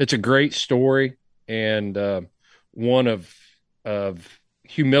it's a great story, and one of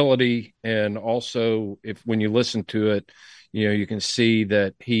humility, and also when you listen to it, you can see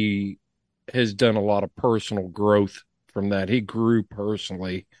that he has done a lot of personal growth from that. He grew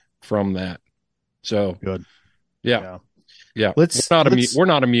personally from that. So good. Yeah. We're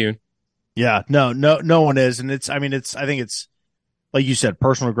not immune. Yeah, no one is. And I think it's like you said,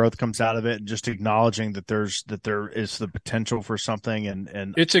 personal growth comes out of it, and just acknowledging that there is the potential for something.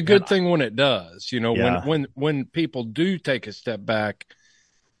 And it's a good thing when it does, Yeah. when people do take a step back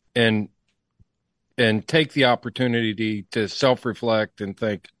and take the opportunity to self-reflect and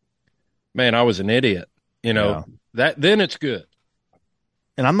think, man, I was an idiot, Yeah. that then it's good.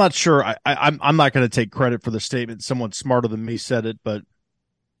 And I'm not sure. I'm not going to take credit for the statement. Someone smarter than me said it, but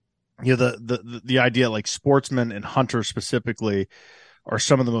the idea, like, sportsmen and hunters specifically are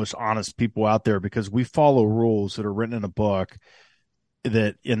some of the most honest people out there, because we follow rules that are written in a book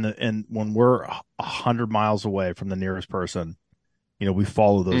that when we're 100 miles away from the nearest person, we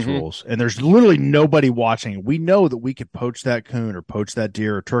follow those rules, and there's literally nobody watching. We know that we could poach that coon or poach that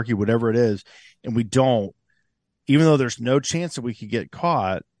deer or turkey, whatever it is, and we don't. Even though there's no chance that we could get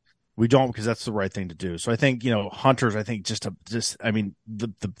caught, we don't, because that's the right thing to do. So I think, hunters, I think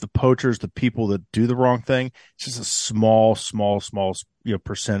the poachers, the people that do the wrong thing, it's just a small,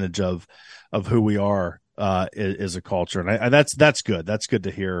 percentage of who we are as a culture. And that's good. That's good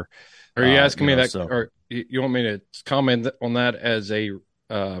to hear. Are you asking me that, so. or you want me to comment on that as a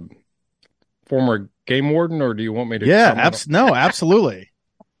former game warden, or do you want me to? Yeah, absolutely.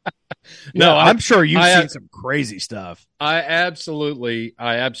 No, I'm sure you've seen some crazy stuff. I absolutely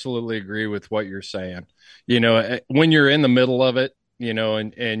agree with what you're saying. When you're in the middle of it,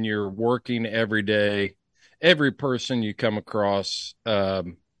 and you're working every day, every person you come across,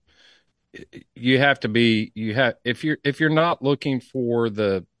 you have to be. If you're not looking for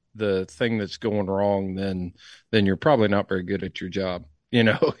the thing that's going wrong, then you're probably not very good at your job. You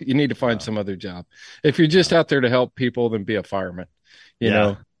need to find some other job. If you're just out there to help people, then be a fireman. You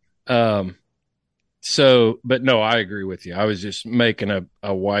know. But no, I agree with you. I was just making a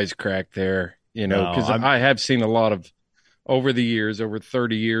wisecrack there, because I have seen a lot of, over the years, over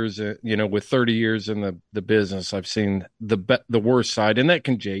 30 years, with 30 years in the business, I've seen the worst side, and that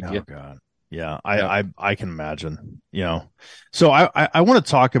can jade you. Oh God. Yeah. I can imagine, so I want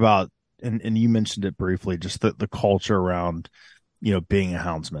to talk about, and you mentioned it briefly, just the culture around, being a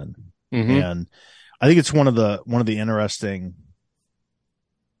houndsman. And I think it's one of the interesting,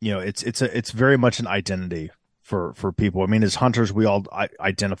 it's very much an identity for people. I mean, as hunters, we all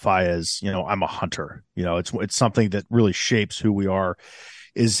identify as, I'm a hunter. It's something that really shapes who we are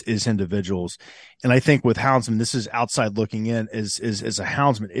as individuals. And I think with houndsmen, this is outside looking in, is as a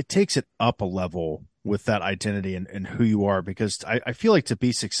houndsman, it takes it up a level with that identity and who you are, because I feel like to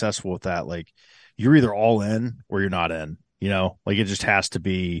be successful with that, like, you're either all in or you're not in. Like, it just has to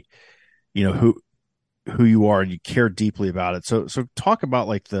be, who you are, and you care deeply about it. So talk about,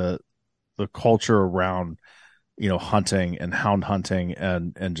 like, the culture around, hunting and hound hunting,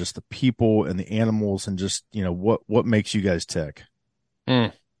 and just the people and the animals, and just, what makes you guys tick?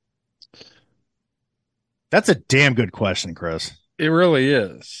 That's a damn good question, Chris. It really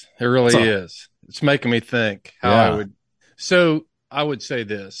is. It really is. It's making me think how I would. So I would say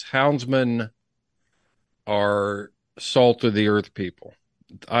this: houndsmen are salt of the earth people.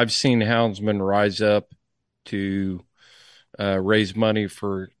 I've seen houndsmen rise up to raise money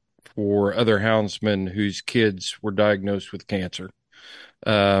for or other houndsmen whose kids were diagnosed with cancer.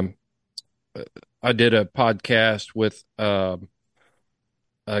 Um, I did a podcast with a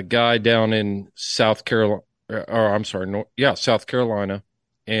guy down in South Carolina, or I'm sorry, South Carolina,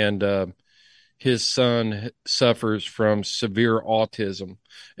 and his son suffers from severe autism,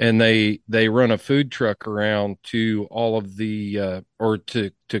 and they run a food truck around to all of the or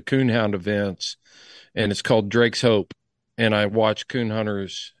to coonhound events, and it's called Drake's Hope. And I watch coon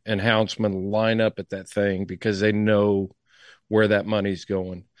hunters and houndsmen line up at that thing because they know where that money's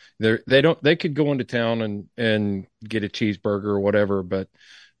going. They could go into town and get a cheeseburger or whatever, but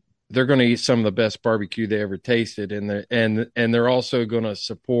they're going to eat some of the best barbecue they ever tasted, and they're also going to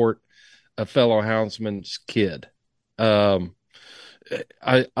support a fellow houndsman's kid. I've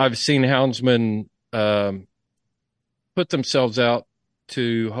seen houndsmen put themselves out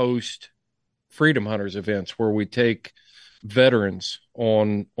to host Freedom Hunters events where we take veterans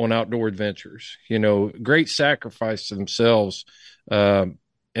on outdoor adventures. Great sacrifice to themselves, and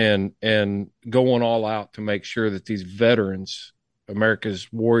going all out to make sure that these veterans,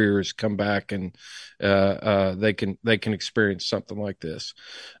 America's warriors, come back and they can experience something like this.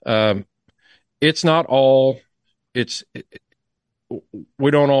 It's not all.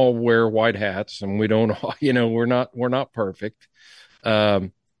 We don't all wear white hats, and we don't all, we're not perfect.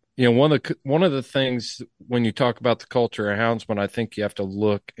 One of the things when you talk about the culture of houndsmen, I think you have to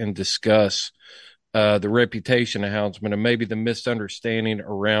look and discuss the reputation of houndsmen and maybe the misunderstanding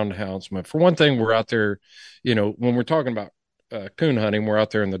around houndsmen. For one thing, we're out there, when we're talking about coon hunting, we're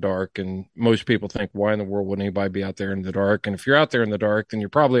out there in the dark, and most people think, why in the world would anybody be out there in the dark? And if you're out there in the dark, then you're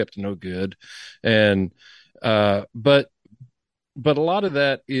probably up to no good. And but a lot of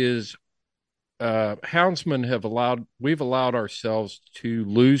that is houndsmen we've allowed ourselves to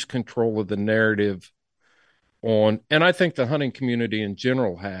lose control of the narrative and I think the hunting community in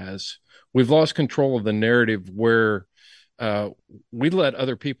general we've lost control of the narrative where we let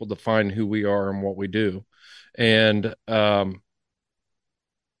other people define who we are and what we do. And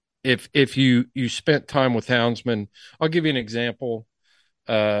if you spent time with houndsmen, I'll give you an example.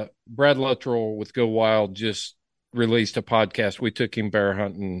 Brad Luttrell with Go Wild just released a podcast. We took him bear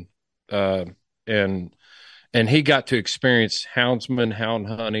hunting, and he got to experience houndsman, hound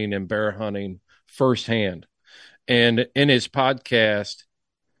hunting, and bear hunting firsthand. And in his podcast,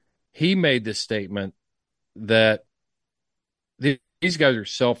 he made the statement that these guys are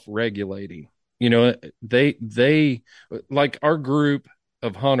self-regulating. They like our group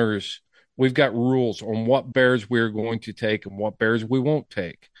of hunters, we've got rules on what bears we're going to take and what bears we won't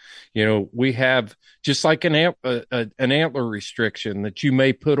take. We have just like an antler restriction that you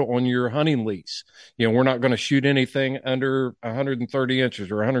may put on your hunting lease. We're not going to shoot anything under 130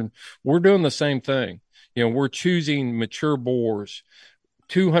 inches or 100. We're doing the same thing. We're choosing mature boars,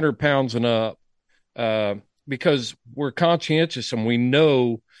 200 pounds and up, because we're conscientious and we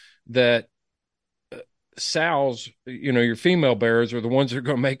know that sows, your female bears are the ones that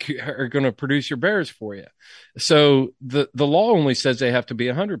are going to produce your bears for you. So the law only says they have to be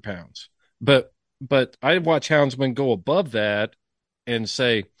 100 pounds, but I watch houndsmen go above that and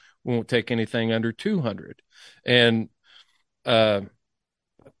say, we won't take anything under 200. And,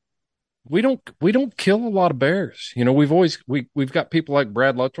 we don't kill a lot of bears. We've got people like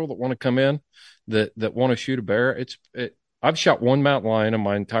Brad Luttrell that want to come in that want to shoot a bear. I've shot one mountain lion in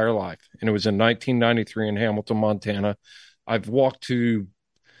my entire life, and it was in 1993 in Hamilton, Montana. I've walked to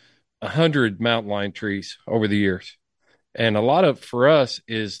 100 mountain lion trees over the years. And a lot of, for us,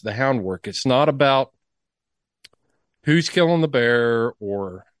 is the hound work. It's not about who's killing the bear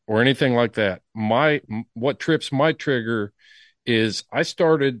or anything like that. What trips my trigger is I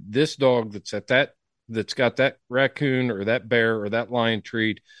started this dog that's got that raccoon or that bear or that lion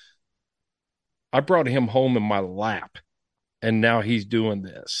treed. I brought him home in my lap, and now he's doing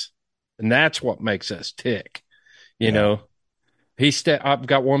this. And that's what makes us tick. I've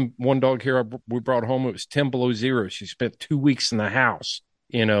got one dog here we brought home. It was 10 below zero. She spent 2 weeks in the house,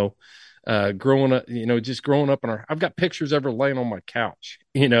 growing up, just growing up I've got pictures of her laying on my couch,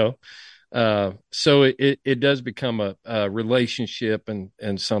 so it does become a relationship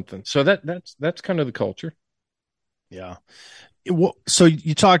and something. So that's kind of the culture. Yeah. So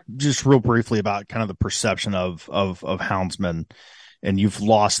you talked just real briefly about kind of the perception of houndsmen, and you've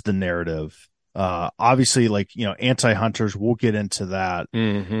lost the narrative. Obviously, anti-hunters, we'll get into that.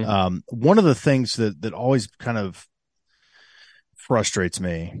 Mm-hmm. One of the things that always kind of frustrates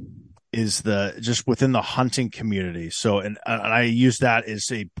me is just within the hunting community. So, and I use that as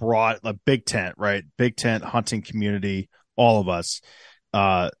a big tent, right? Big tent hunting community, all of us.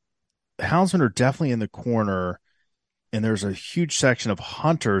 Houndsmen are definitely in the corner and there's a huge section of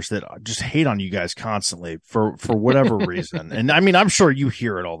hunters that just hate on you guys constantly for whatever reason. And I mean, I'm sure you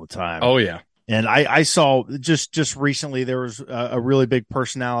hear it all the time. Oh yeah. And I saw just recently there was a really big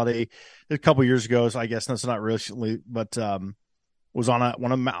personality a couple years ago. So I guess that's not recently, but was on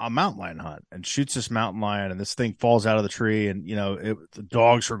a mountain lion hunt and shoots this mountain lion, and this thing falls out of the tree, and the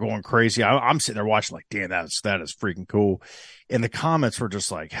dogs were going crazy. I'm sitting there watching like, damn, that is freaking cool. And the comments were just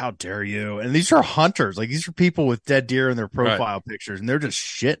like, how dare you? And these are hunters, like these are people with dead deer in their profile pictures, and they're just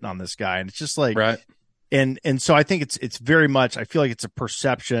shitting on this guy, and it's just like, and so I think it's very much, I feel like it's a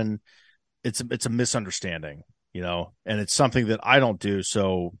perception. It's a misunderstanding, and it's something that I don't do.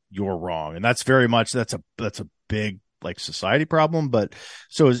 So you're wrong. And that's very much, that's a big like society problem. But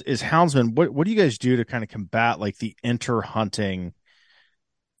so is houndsman, what do you guys do to kind of combat like the inter-hunting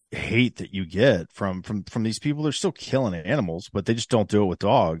hate that you get from these people? They're still killing animals, but they just don't do it with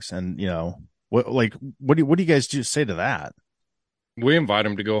dogs. And what do you guys say to that? We invite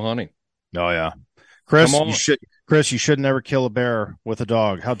them to go hunting. Oh yeah. Chris, you should never kill a bear with a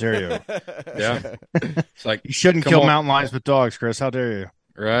dog. How dare you? Yeah. It's like, you shouldn't kill mountain lions with dogs, Chris. How dare you?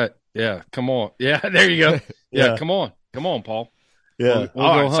 Right. Yeah. Come on. Yeah. There you go. Yeah. Come on, Paul. Yeah.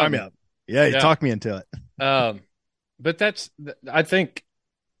 We'll go sign me up. Yeah. You talked me into it. But I think,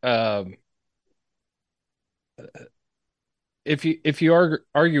 if you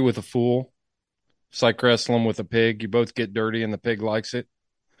argue with a fool, it's like wrestling with a pig. You both get dirty and the pig likes it.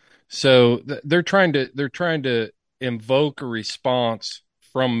 So they're trying to invoke a response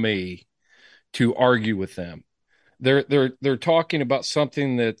from me to argue with them. They're talking about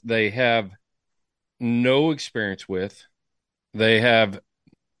something that they have no experience with. They have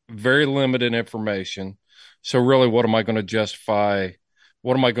very limited information. So really, what am I going to justify?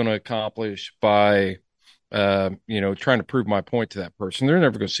 What am I going to accomplish by, trying to prove my point to that person? They're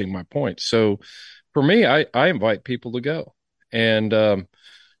never going to see my point. So for me, I invite people to go. And,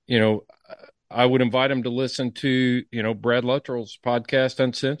 I would invite them to listen to, Brad Luttrell's podcast,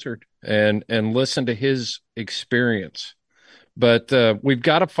 Uncensored, and listen to his experience. But we've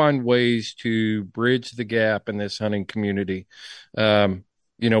got to find ways to bridge the gap in this hunting community.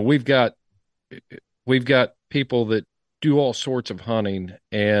 We've got people that do all sorts of hunting,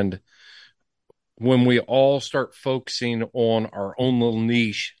 and when we all start focusing on our own little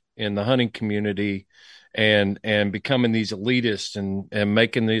niche in the hunting community and becoming these elitists and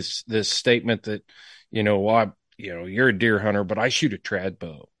making this statement that, you're a deer hunter, but I shoot a trad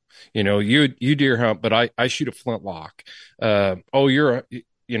bow. You deer hunt, but I shoot a flintlock. I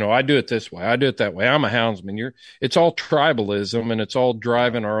do it this way. I do it that way. I'm a houndsman. It's all tribalism, and it's all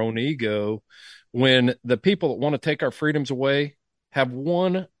driving our own ego, when the people that want to take our freedoms away have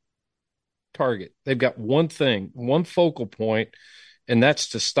one target. They've got one thing, one focal point, and that's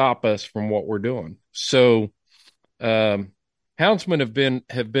to stop us from what we're doing. So, houndsmen have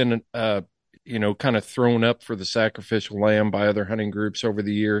been kind of thrown up for the sacrificial lamb by other hunting groups over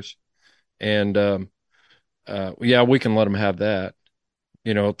the years. And, we can let them have that,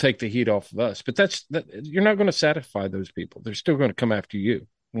 take the heat off of us, but you're not going to satisfy those people. They're still going to come after you.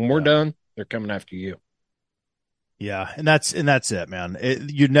 When we're done, they're coming after you. Yeah. And that's it, man.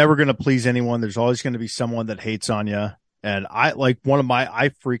 You're never going to please anyone. There's always going to be someone that hates on you. And I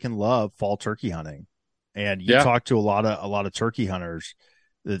freaking love fall turkey hunting. And you talk to a lot of turkey hunters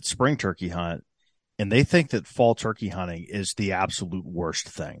that spring turkey hunt, and they think that fall turkey hunting is the absolute worst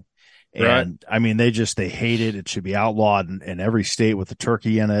thing. And right. I mean, they hate it. It should be outlawed in every state with a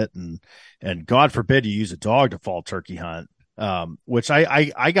turkey in it. And God forbid you use a dog to fall turkey hunt. Which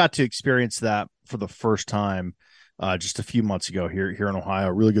I got to experience that for the first time, just a few months ago here in Ohio.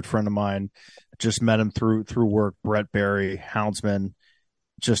 A really good friend of mine, just met him through work, Brett Berry, houndsman,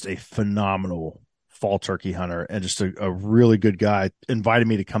 just a phenomenal fall turkey hunter, and just a really good guy, invited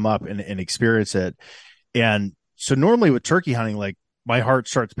me to come up and experience it. And so normally with turkey hunting, like, my heart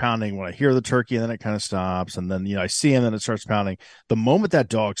starts pounding when I hear the turkey, and then it kind of stops. And then, I see him and it starts pounding. The moment that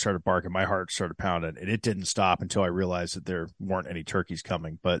dog started barking, my heart started pounding, and it didn't stop until I realized that there weren't any turkeys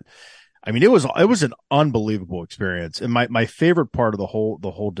coming. But I mean, it was an unbelievable experience. And my favorite part of the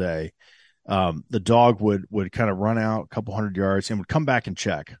whole day, the dog would kind of run out a couple 100 yards and would come back and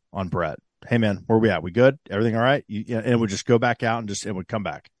check on Brett. Hey man, where are we at? We good? Everything all right? And it would just go back out and would come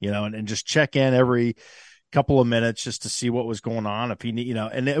back, and just check in every couple of minutes just to see what was going on. If he need,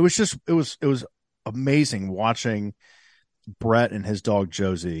 and it was amazing watching Brett and his dog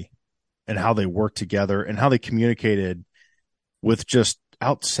Josie and how they worked together and how they communicated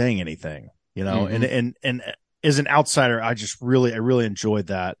without saying anything, mm-hmm. and as an outsider, I really enjoyed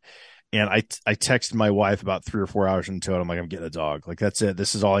that. And I texted my wife about 3 or 4 hours into it. I'm like, I'm getting a dog. Like, that's it.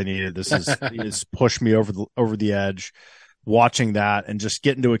 This is all I needed. This is push me over the edge. Watching that and just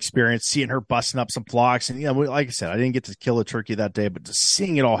getting to experience seeing her busting up some flocks. And, like I said, I didn't get to kill a turkey that day, but just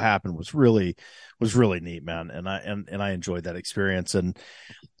seeing it all happen was really neat, man. And I enjoyed that experience.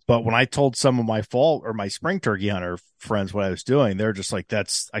 But when I told some of my fall or my spring turkey hunter friends what I was doing, they're just like,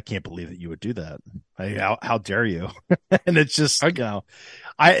 I can't believe that you would do that. How dare you? And it's just, and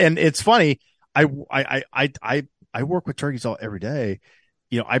it's funny. I work with turkeys every day.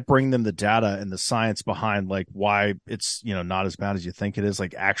 I bring them the data and the science behind like why it's, not as bad as you think it is,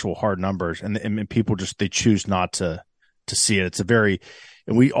 like actual hard numbers. And people they choose not to see it.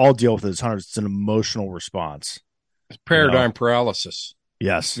 And we all deal with it as hunters. It's an emotional response. It's paradigm paralysis.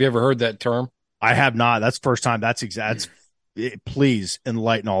 Yes. Have you ever heard that term? I have not. That's the first time. That's exact. Please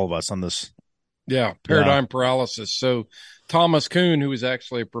enlighten all of us on this. Yeah. Paradigm paralysis. So Thomas Kuhn, who was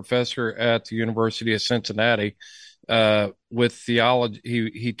actually a professor at the University of Cincinnati, with theology,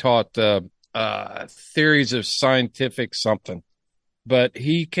 he taught theories of scientific something, but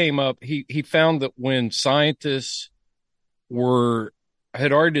he came up. He found that when scientists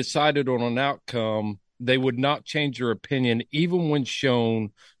had already decided on an outcome, they would not change their opinion, even when shown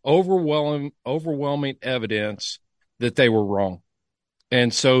overwhelming evidence that they were wrong.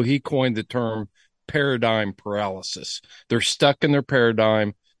 And so he coined the term paradigm paralysis. They're stuck in their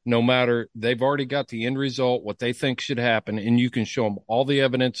paradigm. No matter, they've already got the end result, what they think should happen, and you can show them all the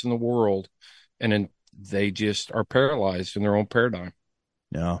evidence in the world, and then they just are paralyzed in their own paradigm.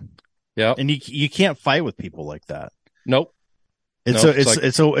 Yeah. Yeah. And you can't fight with people like that. Nope.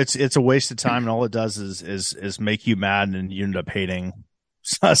 It's a waste of time, and all it does is make you mad, and you end up hating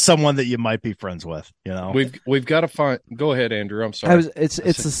someone that you might be friends with. We've got to find. Go ahead, Andrew. I'm sorry. It's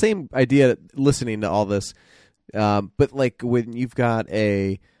the same idea. Listening to all this, but like when you've got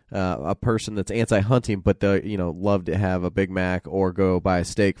a person that's anti-hunting, but they love to have a Big Mac or go buy a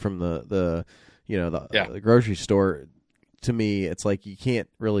steak from the grocery store. To me, it's like you can't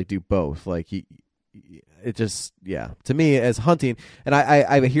really do both. Like to me as hunting, and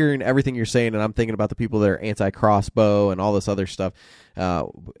I'm hearing everything you're saying, and I'm thinking about the people that are anti-crossbow and all this other stuff,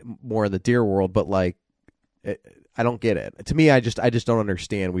 more in the deer world. But like, I don't get it. To me, I just don't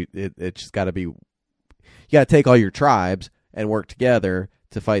understand. It's just got to be, you got to take all your tribes and work together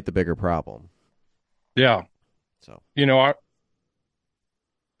to fight the bigger problem. Yeah. So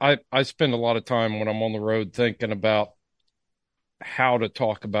I spend a lot of time when I'm on the road thinking about how to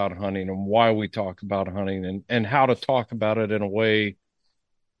talk about hunting and why we talk about hunting and how to talk about it in a way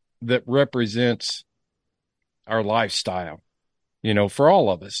that represents our lifestyle, for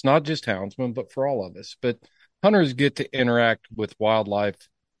all of us, not just houndsmen, but for all of us. But hunters get to interact with wildlife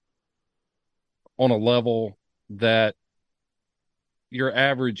on a level that your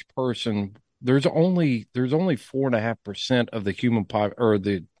average person, there's only 4.5% of the human or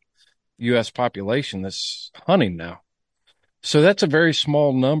the U.S. population that's hunting now. So that's a very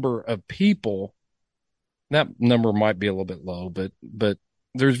small number of people. That number might be a little bit low, but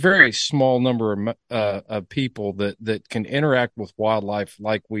there's very small number of people that can interact with wildlife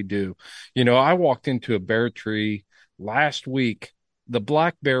like we do. I walked into a bear tree last week. The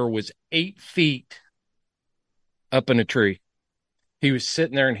black bear was 8 feet up in a tree. He was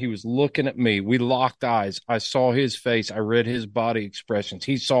sitting there and he was looking at me. We locked eyes. I saw his face. I read his body expressions.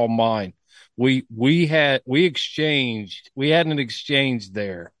 He saw mine. We had an exchange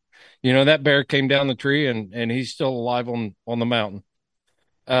there. That bear came down the tree and he's still alive on the mountain.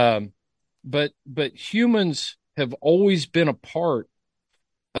 But humans have always been a part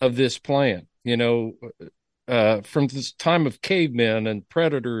of this plan, from this time of cavemen and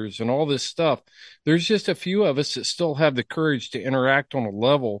predators and all this stuff. There's just a few of us that still have the courage to interact on a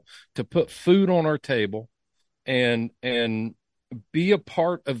level, to put food on our table and be a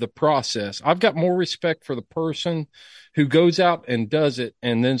part of the process. I've got more respect for the person who goes out and does it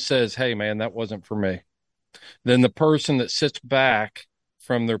and then says, hey man, that wasn't for me, than the person that sits back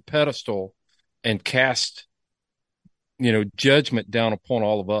from their pedestal and casts, judgment down upon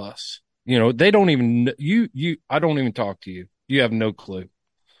all of us. They don't even, I don't even talk to you. You have no clue.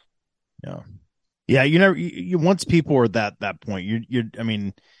 Yeah. Once people are at that point, you're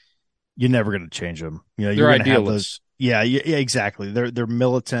never going to change them. They're you're going to have idealists. those. Yeah, exactly. They're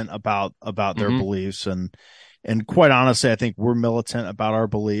militant about their beliefs, and quite honestly, I think we're militant about our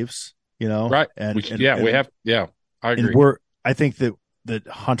beliefs. Right? We have. Yeah, I agree. And I think that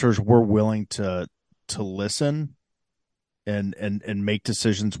hunters were willing to listen and make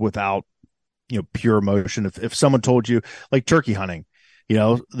decisions without pure emotion. If someone told you, like turkey hunting,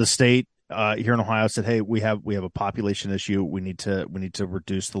 the state here in Ohio said, "Hey, we have a population issue. We need to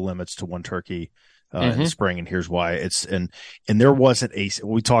reduce the limits to one turkey in the spring, and here's why." And there wasn't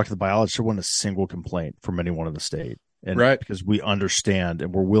we talked to the biologist. There wasn't a single complaint from anyone in the state, and Right. because we understand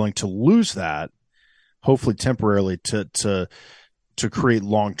and we're willing to lose that, hopefully temporarily, to create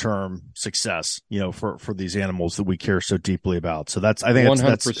long-term success, for these animals that we care so deeply about. So I think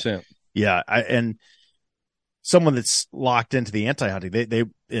 100%. Yeah, and someone that's locked into the anti-hunting, they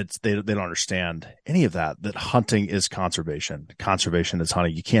don't understand any of that. That hunting is conservation. Conservation is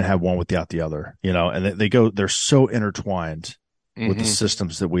hunting. You can't have one without the other. And they're so intertwined with the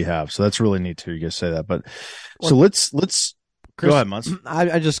systems that we have. So that's really neat to hear you guys say that. But so let's Chris, go ahead, Muntz.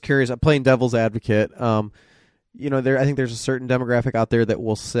 I'm just curious. I'm playing devil's advocate. I think there's a certain demographic out there that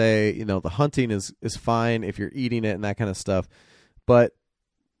will say, the hunting is fine if you're eating it and that kind of stuff, but.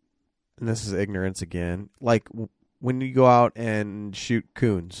 And this is ignorance again, like when you go out and shoot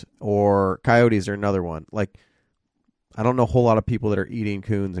coons or coyotes or another one, like I don't know a whole lot of people that are eating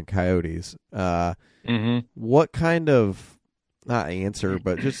coons and coyotes. What kind of, not answer,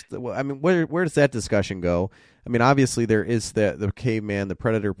 but just, I mean, where does that discussion go? I mean, obviously there is the caveman, the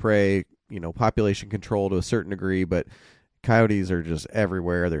predator prey, population control to a certain degree, but coyotes are just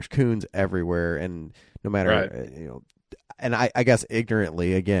everywhere. There's coons everywhere. And no matter, and I guess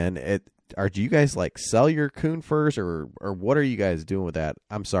ignorantly again, do you guys like sell your coon furs or what are you guys doing with that?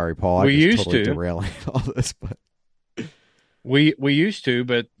 I'm sorry, Paul. We used totally to derailing all this, but we used to,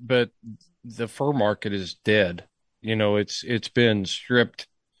 but the fur market is dead. It's been stripped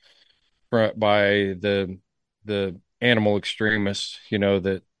by the animal extremists.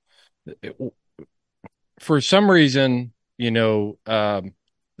 That for some reason, the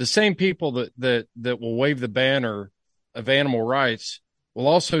same people that will wave the banner of animal rights will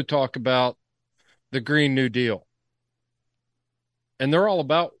also talk about the Green New Deal. And they're all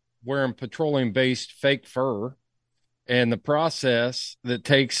about wearing petroleum-based fake fur and the process that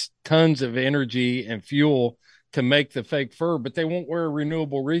takes tons of energy and fuel to make the fake fur, but they won't wear a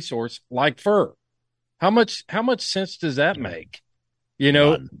renewable resource like fur. How much sense does that make?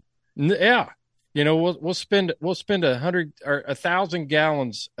 Yeah. We'll spend 100 or 1,000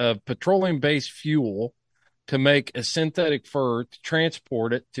 gallons of petroleum-based fuel to make a synthetic fur, to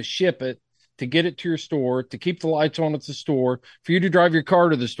transport it, to ship it, to get it to your store, to keep the lights on at the store, for you to drive your car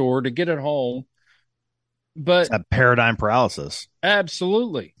to the store, to get it home. But it's that paradigm paralysis.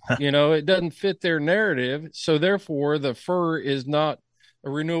 Absolutely. It doesn't fit their narrative. So therefore the fur is not a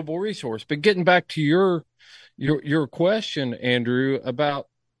renewable resource. But getting back to your question, Andrew, about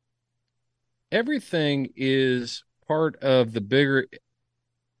everything is part of the bigger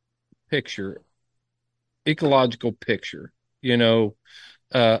picture, ecological picture.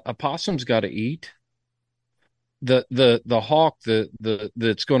 A possum's got to eat. The hawk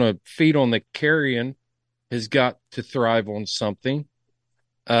that's going to feed on the carrion has got to thrive on something.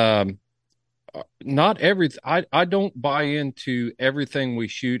 Not everything. I don't buy into everything we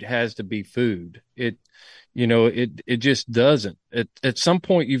shoot has to be food. It just doesn't. At some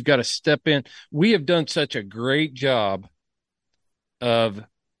point you've got to step in. We have done such a great job of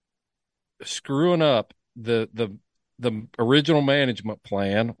screwing up the original management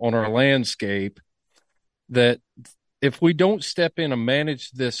plan on our landscape, that if we don't step in and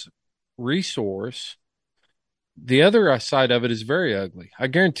manage this resource, the other side of it is very ugly. I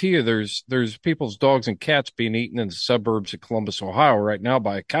guarantee you there's people's dogs and cats being eaten in the suburbs of Columbus, Ohio right now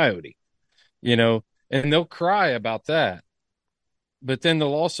by a coyote, and they'll cry about that. But then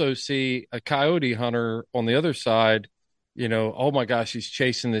they'll also see a coyote hunter on the other side, oh my gosh, he's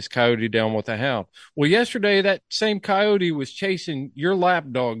chasing this coyote down with a hound. Well, yesterday that same coyote was chasing your lap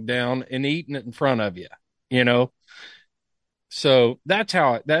dog down and eating it in front of you, So that's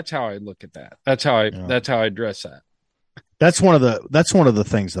how I look at that. That's how I address that. That's one of the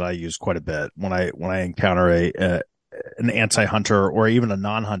things that I use quite a bit when I encounter an anti-hunter or even a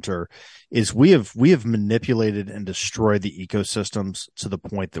non-hunter, is we have manipulated and destroyed the ecosystems to the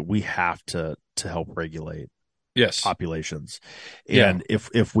point that we have to help regulate populations. And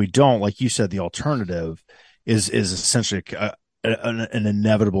if we don't, like you said, the alternative is essentially an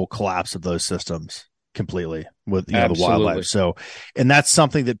inevitable collapse of those systems completely with the wildlife. So, and that's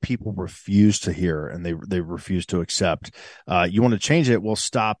something that people refuse to hear and they refuse to accept. You want to change it? Well,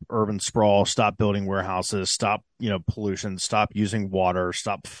 stop urban sprawl, stop building warehouses, stop, pollution, stop using water,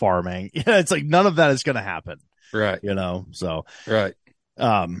 stop farming. It's like none of that is going to happen. Right. So, right.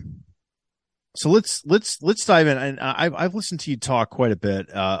 So let's dive in. And I've listened to you talk quite a bit,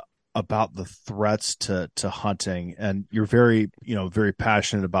 about the threats to hunting, and you're very, very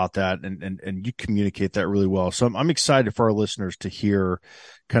passionate about that, and you communicate that really well. So I'm excited for our listeners to hear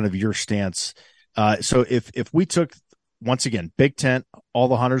kind of your stance. So if we took, once again, big tent, all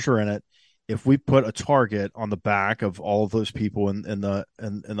the hunters are in it. If we put a target on the back of all of those people in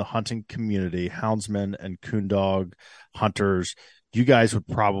the hunting community, houndsmen and coon dog hunters, you guys would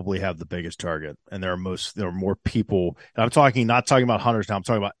probably have the biggest target. And there are more people. And I'm not talking about hunters now. I'm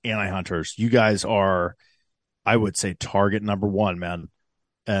talking about anti-hunters. You guys are, I would say, target number one, man.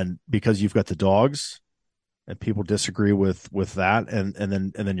 And because you've got the dogs, and people disagree with that, and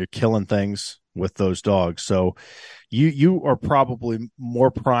then you're killing things with those dogs. So you are probably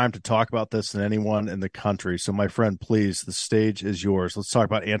more primed to talk about this than anyone in the country. So my friend, please, the stage is yours. Let's talk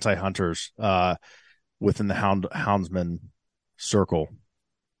about anti-hunters within the houndsman circle.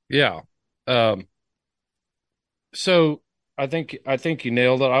 Yeah. So I think you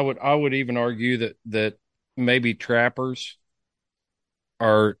nailed it. I would even argue that maybe trappers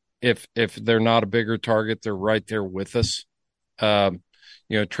are, if they're not a bigger target, they're right there with us.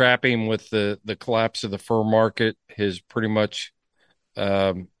 Trapping with the collapse of the fur market has pretty much,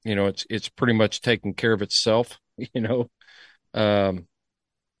 it's pretty much taken care of itself.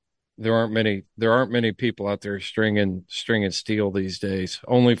 There aren't many people out there stringing steel these days,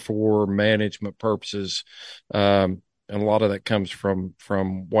 only for management purposes. And a lot of that comes from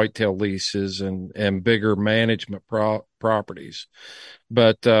whitetail leases and bigger management properties.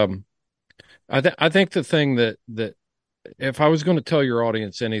 But I think the thing that if I was going to tell your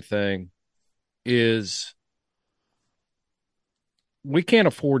audience anything is, we can't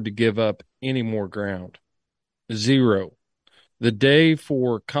afford to give up any more ground. Zero. The day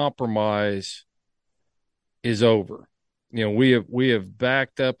for compromise is over. We have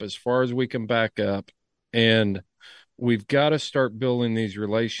backed up as far as we can back up, and we've got to start building these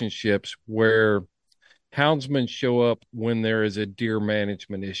relationships where houndsmen show up when there is a deer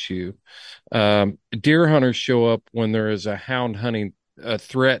management issue. Deer hunters show up when there is a hound hunting a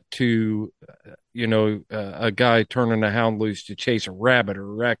threat to, a guy turning a hound loose to chase a rabbit or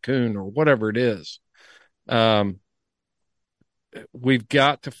a raccoon or whatever it is. We've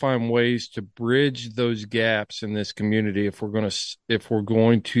got to find ways to bridge those gaps in this community if we're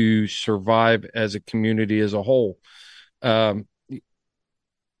going to survive as a community as a whole.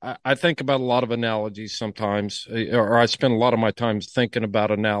 I think about a lot of analogies sometimes, or I spend a lot of my time thinking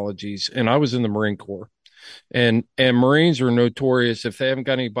about analogies. And I was in the Marine Corps, and Marines are notorious. If they haven't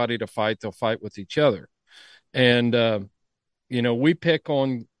got anybody to fight, they'll fight with each other. And we pick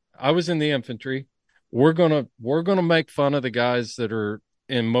on. I was in the infantry. We're gonna make fun of the guys that are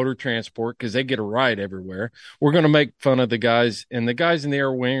in motor transport because they get a ride everywhere. We're gonna make fun of the guys, and the guys in the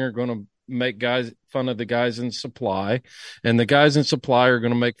air wing are gonna make fun of the guys in supply, and the guys in supply are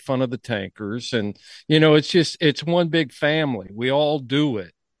going to make fun of the tankers. And, it's one big family. We all do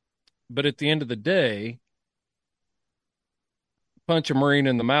it. But at the end of the day, punch a Marine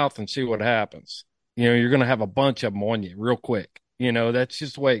in the mouth and see what happens. You're going to have a bunch of them on you real quick. That's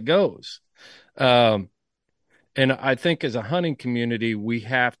just the way it goes. And I think as a hunting community, we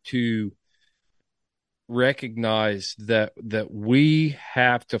have to recognize that we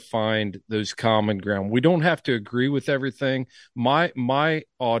have to find those common ground. We don't have to agree with everything. My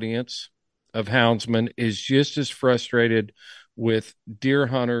audience of houndsmen is just as frustrated with deer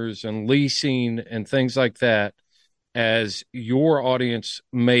hunters and leasing and things like that as your audience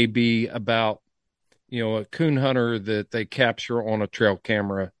may be about, a coon hunter that they capture on a trail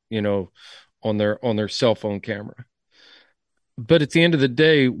camera, on their cell phone camera. But at the end of the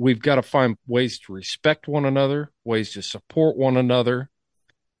day, we've got to find ways to respect one another, ways to support one another,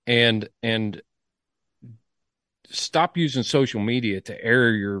 and stop using social media to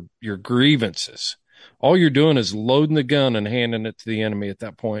air your grievances. All you're doing is loading the gun and handing it to the enemy at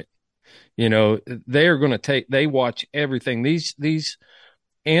that point. They are going to they watch everything. These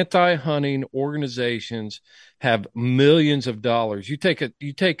anti-hunting organizations have millions of dollars. You take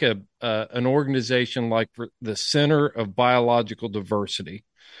an organization like the Center of Biological Diversity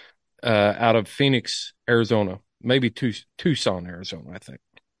out of Phoenix, Arizona, maybe Tucson, Arizona, I think.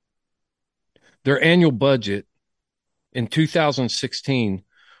 Their annual budget in 2016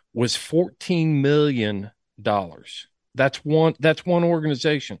 was $14 million. That's one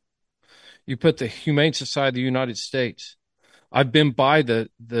organization. You put the Humane Society of the United States. I've been by the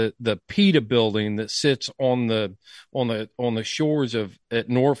PETA building that sits on the shores at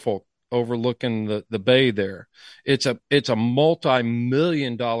Norfolk, overlooking the bay there. It's a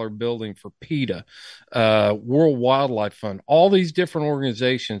multi-million-dollar building for PETA, World Wildlife Fund. All these different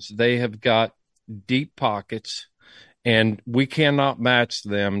organizations, they have got deep pockets, and we cannot match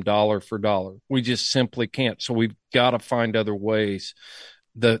them dollar for dollar. We just simply can't. So we've got to find other ways.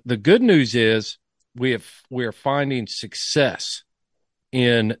 The good news is we are finding success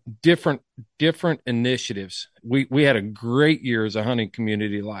in different initiatives. We had a great year as a hunting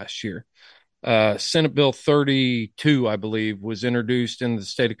community last year. Senate Bill 32, I believe, was introduced in the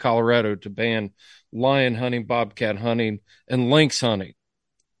state of Colorado to ban lion hunting, bobcat hunting, and lynx hunting.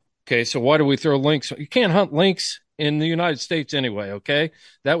 Okay, so why do we throw lynx? You can't hunt lynx in the United States anyway. Okay,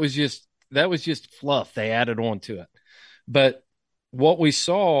 that was just fluff they added on to it. But what we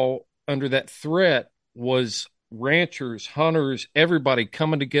saw under that threat was ranchers, hunters, everybody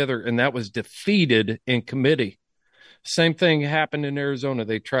coming together, and that was defeated in committee. Same thing happened in Arizona.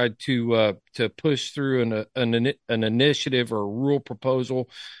 They tried to push through an initiative or a rule proposal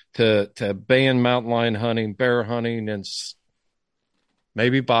to ban mountain lion hunting, bear hunting, and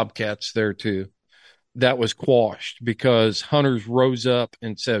maybe bobcats there too. That was quashed because hunters rose up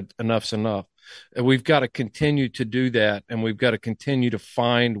and said, enough's enough. And we've got to continue to do that, and we've got to continue to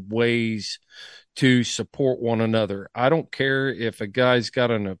find ways to support one another. I don't care if a guy's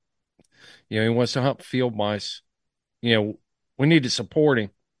got he wants to hunt field mice. We need to support him.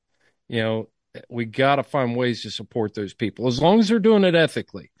 We got to find ways to support those people as long as they're doing it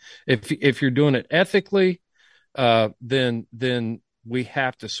ethically. If you're doing it ethically, then we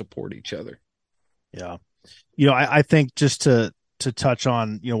have to support each other. Yeah. I think just to touch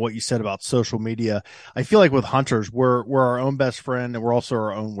on, what you said about social media, I feel like with hunters, we're our own best friend and we're also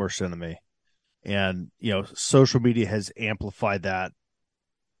our own worst enemy. And, social media has amplified that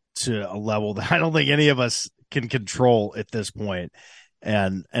to a level that I don't think any of us can control at this point.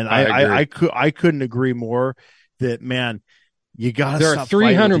 And I couldn't agree more that, man, you got to stop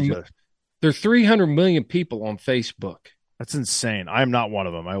fighting with each other. There are 300 million people on Facebook. That's insane. I'm not one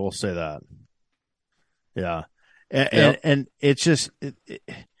of them. I will say that. Yeah. And it's just,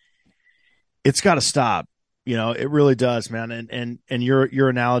 it's got to stop. It really does, man. And your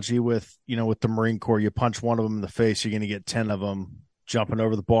analogy with, with the Marine Corps, you punch one of them in the face, you're going to get 10 of them jumping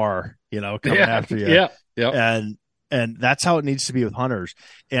over the bar, coming after you. Yeah. Yeah. And that's how it needs to be with hunters.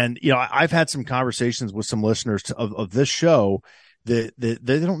 And, I've had some conversations with some listeners of this show that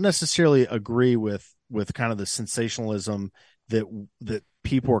they don't necessarily agree with kind of the sensationalism that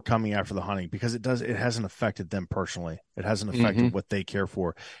people are coming after the hunting, because it hasn't affected them personally. It hasn't affected what they care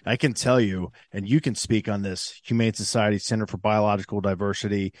for. And I can tell you, and you can speak on this, Humane Society, Center for Biological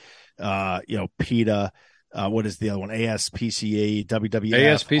Diversity, PETA, what is the other one? ASPCA, WWF.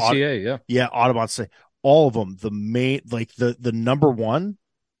 ASPCA, Yeah, Audubon say all of them. The main, like the number one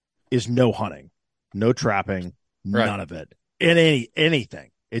is no hunting, no trapping, none of it. In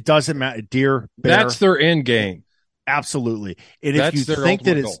anything. It doesn't matter. Deer, bear. That's their end game. Absolutely. And if you think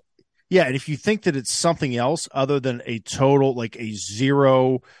that it's, and if you think that it's something else other than a total, like a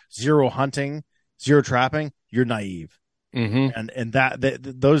zero hunting, zero trapping, you're naive. Mm-hmm. And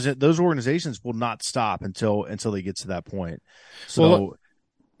those organizations will not stop until they get to that point. So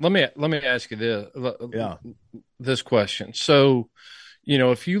let me ask you this question. So,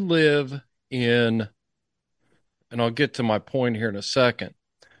 if you live in, and I'll get to my point here in a second,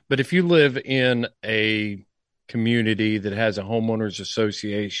 but if you live in a community that has a homeowners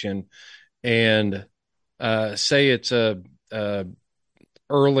association, and say it's a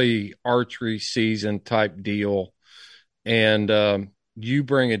early archery season type deal, and you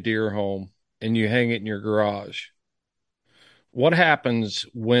bring a deer home and you hang it in your garage, what happens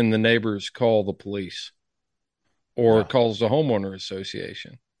when the neighbors call the police or calls the homeowner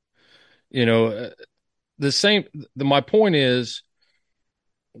association? My point is,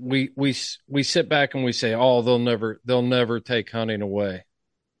 we sit back and we say, oh, they'll never take hunting away.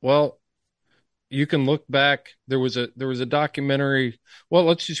 Well, you can look back. There was a documentary. Well,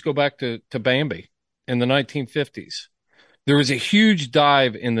 let's just go back to Bambi in the 1950s. There was a huge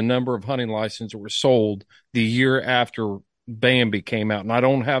dive in the number of hunting licenses that were sold the year after Bambi came out. And I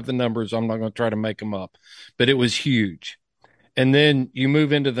don't have the numbers. I'm not going to try to make them up, but it was huge. And then you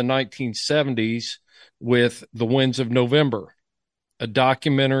move into the 1970s with The Winds of November, a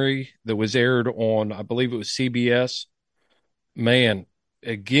documentary that was aired on, I believe it was CBS. Man,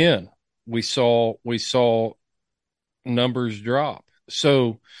 again, we saw numbers drop.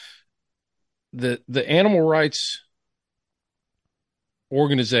 So the animal rights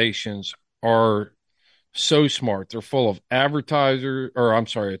organizations are so smart. They're full of attorneys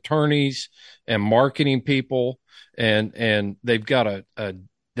and marketing people, and they've got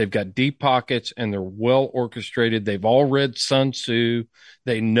they've got deep pockets, and they're well orchestrated. They've all read Sun Tzu.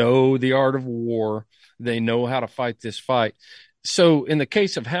 They know the art of war. They know how to fight this fight. So in the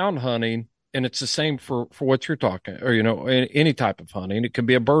case of hound hunting, and it's the same for what you're talking, or any type of hunting. It could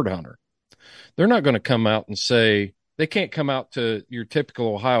be a bird hunter. They're not going to come out and say, they can't come out to your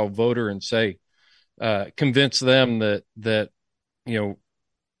typical Ohio voter and say, convince them that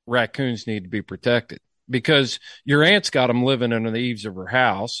raccoons need to be protected, because your aunt's got them living under the eaves of her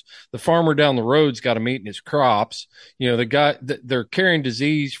house. The farmer down the road's got them eating his crops. The guy, they're carrying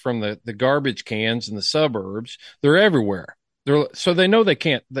disease from the garbage cans in the suburbs. They're everywhere. So they know they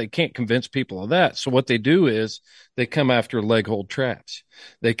can't convince people of that. So what they do is they come after leg hold traps.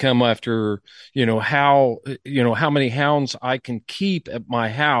 They come after, how many hounds I can keep at my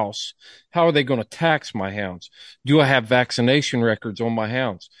house. How are they going to tax my hounds? Do I have vaccination records on my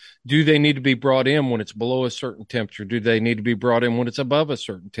hounds? Do they need to be brought in when it's below a certain temperature? Do they need to be brought in when it's above a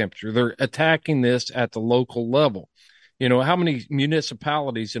certain temperature? They're attacking this at the local level. How many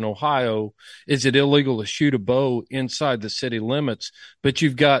municipalities in Ohio is it illegal to shoot a bow inside the city limits, but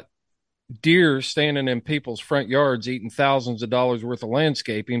you've got deer standing in people's front yards eating thousands of dollars worth of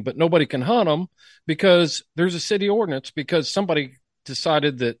landscaping, but nobody can hunt them because there's a city ordinance, because somebody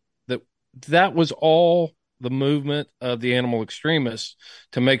decided that was all the movement of the animal extremists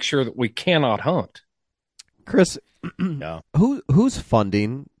to make sure that we cannot hunt. Chris, Yeah. who's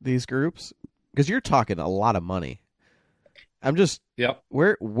funding these groups? Because you're talking a lot of money. I'm just, Yep.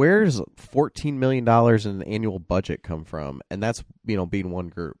 Where's $14 million in an annual budget come from? And that's, being one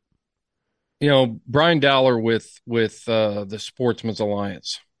group. Brian Dowler with the Sportsman's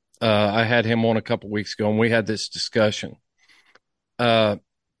Alliance. I had him on a couple weeks ago, and we had this discussion.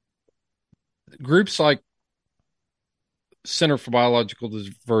 Groups like Center for Biological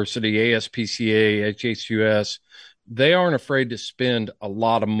Diversity, ASPCA, HHUS, they aren't afraid to spend a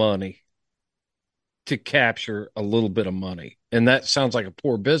lot of money to capture a little bit of money. And that sounds like a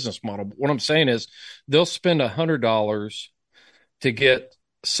poor business model. But what I'm saying is they'll spend $100 to get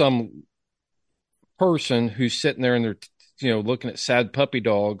some person who's sitting there and they're, looking at sad puppy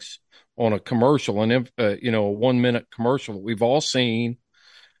dogs on a commercial, and a 1 minute commercial that we've all seen,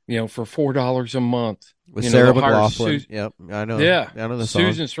 for $4 a month. With Sarah McLachlan. Yep. I know. Yeah. I know the song.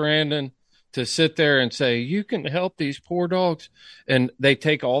 Susan Sarandon, to sit there and say, you can help these poor dogs. And they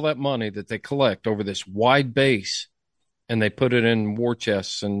take all that money that they collect over this wide base and they put it in war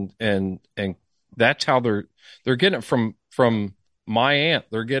chests, and that's how they're getting it from my aunt.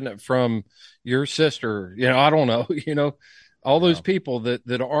 They're getting it from your sister. I don't know, all those people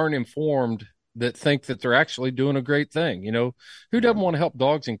that aren't informed, that think that they're actually doing a great thing. Who doesn't want to help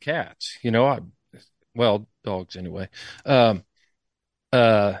dogs and cats? Dogs anyway. But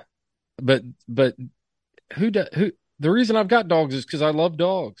the reason I've got dogs is because I love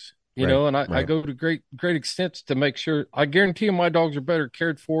dogs, and I go to great extents to make sure. I guarantee you my dogs are better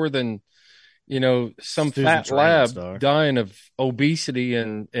cared for than, some Susan fat Sarandon's lab dog. dying of obesity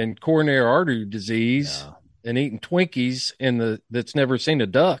and coronary artery disease and eating Twinkies that's never seen a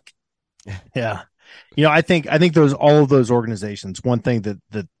duck. Yeah. I think all of those organizations, one thing that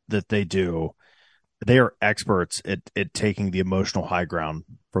they do, they are experts at taking the emotional high ground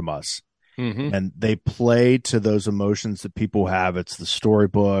from us. Mm-hmm. And they play to those emotions that people have. It's the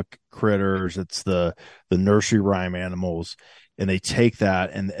storybook critters, it's the nursery rhyme animals, and they take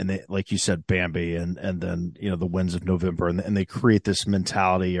that and they, like you said, Bambi, and then the Winds of November, and they create this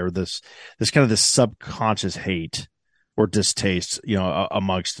mentality, or this kind of this subconscious hate or distaste,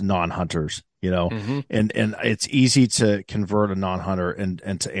 amongst non-hunters, Mm-hmm. and it's easy to convert a non-hunter and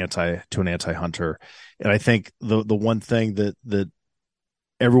to an anti-hunter. And I think the one thing that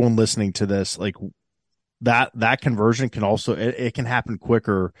everyone listening to this, like that conversion can also, it can happen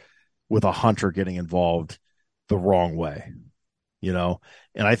quicker with a hunter getting involved the wrong way,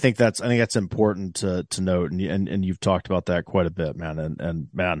 and I think that's important to note. And you've talked about that quite a bit, man. And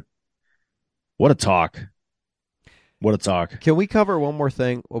man, what a talk. What a talk. Can we cover one more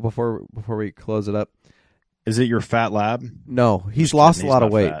thing before we close it up? Is it your fat lab? No, he's lost a lot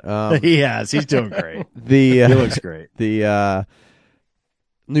of weight. He has. He's doing great. He looks great. The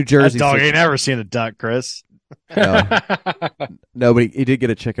New Jersey that dog ain't never seen a duck, Chris. No, but he did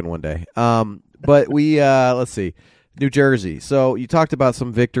get a chicken one day. But we let's see, New Jersey. So you talked about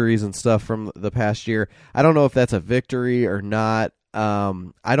some victories and stuff from the past year. I don't know if that's a victory or not.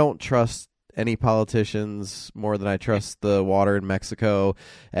 I don't trust any politicians more than I trust the water in Mexico,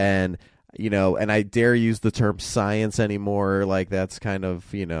 and I dare use the term science anymore. Like that's kind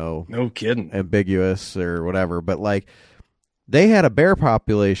of no kidding, ambiguous or whatever. But like they had a bear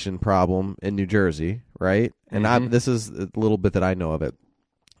population problem in New Jersey, right? And this is a little bit that I know of it.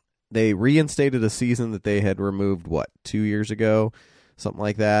 They reinstated a season that they had removed 2 years ago, something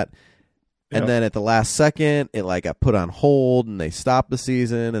like that. And then at the last second, it like got put on hold, and they stopped the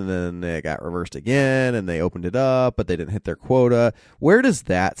season, and then it got reversed again, and they opened it up, but they didn't hit their quota. Where does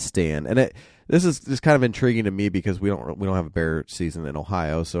that stand? And this is just kind of intriguing to me because we don't have a bear season in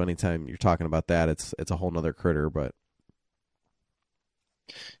Ohio, so anytime you're talking about that, it's a whole nother critter. But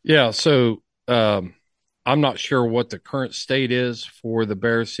yeah, so I'm not sure what the current state is for the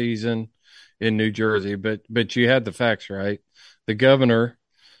bear season in New Jersey, but you had the facts right. The governor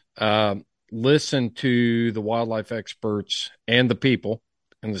listened to the wildlife experts and the people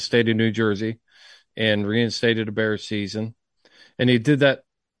in the state of New Jersey and reinstated a bear season. And he did that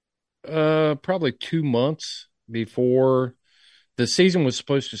probably 2 months before the season was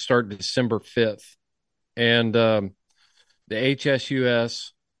supposed to start December 5th. And the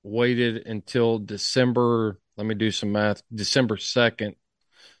HSUS waited until December 2nd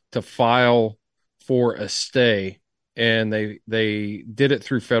to file for a stay. And they did it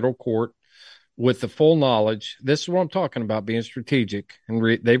through federal court with the full knowledge. This is what I'm talking about, being strategic.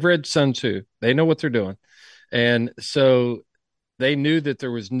 And they've read Sun Tzu. They know what they're doing. And so they knew that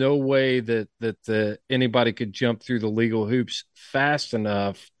there was no way that anybody could jump through the legal hoops fast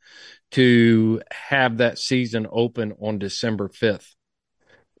enough to have that season open on December 5th.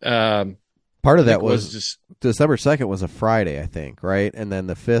 Part of that was just December 2nd was a Friday, I think, right? And then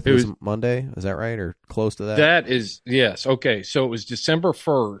the 5th was Monday. Is that right? Or close to that? That is, yes. Okay. So it was December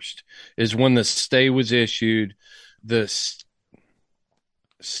 1st is when the stay was issued. The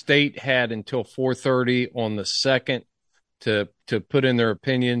state had until 4:30 on the 2nd to put in their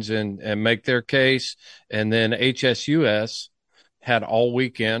opinions and make their case. And then HSUS had all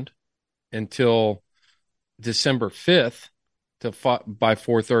weekend until December 5th by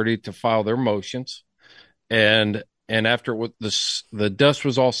 4:30 to file their motions. And after the dust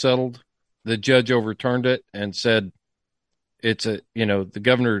was all settled, the judge overturned it and said the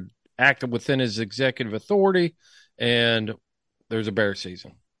governor acted within his executive authority and there's a bear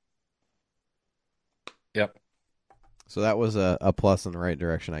season. Yep. So that was a plus in the right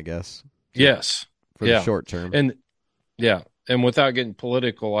direction, I guess. Yes. For the short term. And yeah. And without getting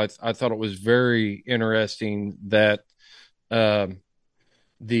political, I thought it was very interesting that the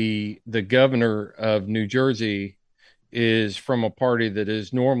governor of New Jersey is from a party that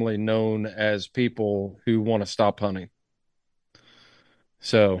is normally known as people who want to stop hunting.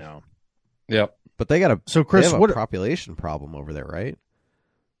 So, yep. But they got Chris, they have a population problem over there, right?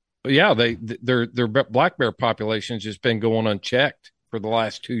 Yeah, their black bear population has just been going unchecked for the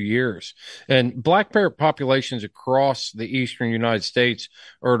last 2 years, and black bear populations across the eastern United States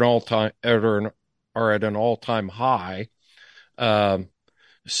are at an all-time high.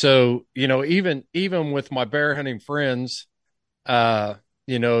 So even with my bear hunting friends, they're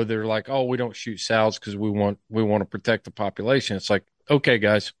like, oh, we don't shoot sows because we want to protect the population. It's like, okay,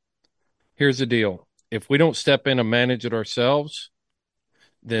 guys, here's the deal: if we don't step in and manage it ourselves,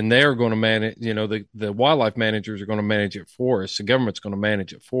 then they're going to manage. The wildlife managers are going to manage it for us. The government's going to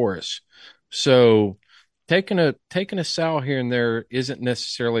manage it for us. So taking a sow here and there isn't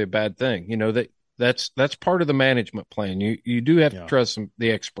necessarily a bad thing. That's part of the management plan. You do have to trust the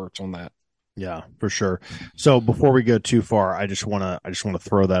experts on that. Yeah, for sure. So before we go too far, I just want to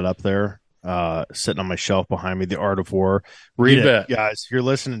throw that up there, sitting on my shelf behind me, The Art of War. Read it, guys. If you're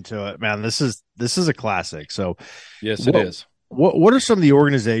listening to it, man, this is a classic. So yes, it is. What are some of the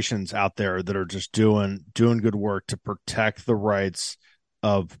organizations out there that are just doing good work to protect the rights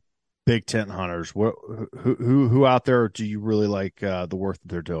of big tent hunters? Who out there do you really like the work that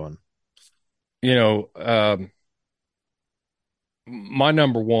they're doing? My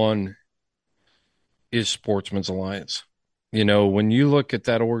number one is Sportsman's Alliance. When you look at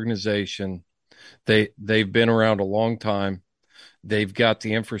that organization, they've been around a long time. They've got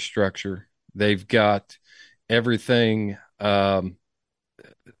the infrastructure. They've got everything.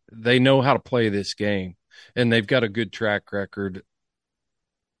 They know how to play this game, and they've got a good track record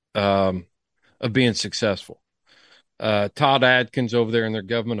of being successful. Todd Adkins over there in their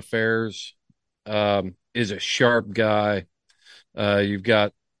government affairs is a sharp guy. You've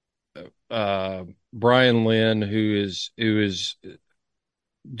got Brian Lynn, who is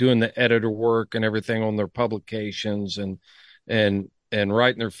doing the editor work and everything on their publications and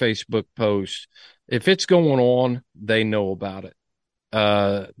writing their Facebook posts. If it's going on, they know about it.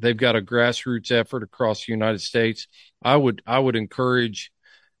 They've got a grassroots effort across the United States. I would encourage,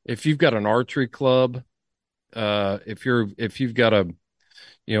 if you've got an archery club, if you've got a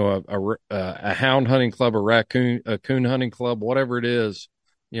hound hunting club, a coon hunting club, whatever it is,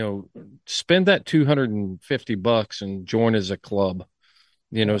 spend that $250 and join as a club.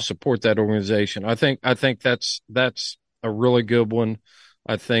 Support that organization. I think that's a really good one.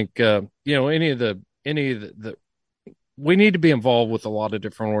 I think any of the we need to be involved with a lot of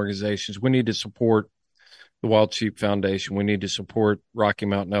different organizations. We need to support the Wild Sheep Foundation. We need to support Rocky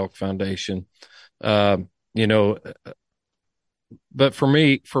Mountain Elk Foundation. You know, but for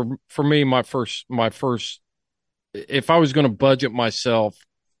me, my first, if I was going to budget myself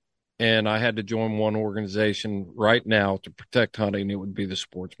and I had to join one organization right now to protect hunting, it would be the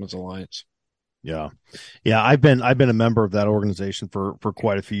Sportsman's Alliance. Yeah. I've been a member of that organization for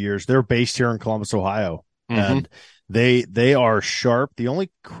quite a few years. They're based here in Columbus, Ohio, and they are sharp. The only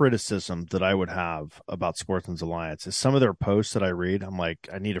criticism that I would have about Sportsman's Alliance is some of their posts that I read. I'm like,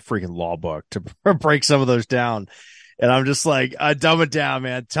 I need a freaking law book to break some of those down. And I'm just like, dumb it down,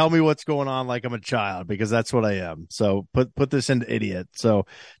 man. Tell me what's going on like I'm a child, because that's what I am. So put this into idiot. So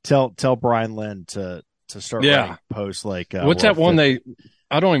tell Brian Lynn to start writing posts like what's that one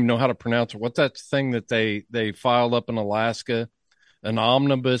I don't even know how to pronounce it. What's that thing that they filed up in Alaska? An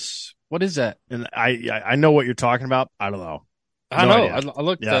omnibus. What is that? And I know what you're talking about. I don't know. I know. I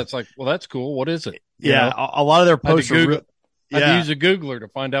looked at that. It's like, well, that's cool. What is it? A lot of their posts I had to use a Googler to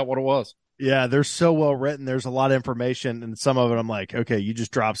find out what it was. Yeah, they're so well written. There's a lot of information, and some of it I'm like, okay, you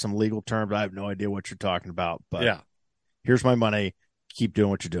just dropped some legal terms. I have no idea what you're talking about. But here's my money. Keep doing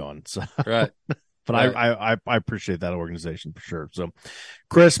what you're doing. So, right. But right. I appreciate that organization for sure. So,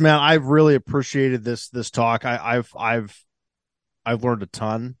 Chris, man, I've really appreciated this talk. I've learned a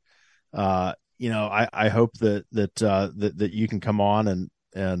ton. I hope that you can come on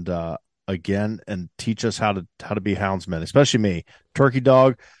and again and teach us how to be houndsmen, especially me. Turkey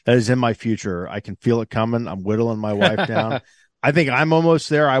dog, that is in my future. I can feel it coming. I'm whittling my wife down. I think I'm almost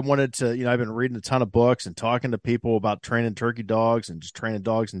there. I wanted to, I've been reading a ton of books and talking to people about training turkey dogs and just training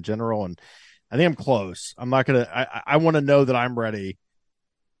dogs in general. And I think I'm close. I'm not going to, I want to know that I'm ready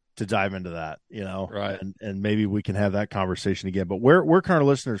to dive into that, right. And maybe we can have that conversation again. But where can our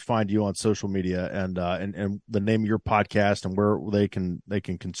listeners find you on social media and the name of your podcast and where they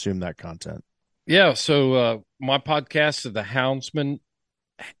can consume that content? Yeah. So, my podcast is the Houndsman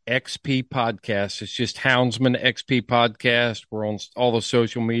XP podcast. It's just Houndsman XP podcast. We're on all the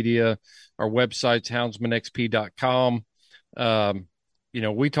social media. Our website's houndsmanxp.com.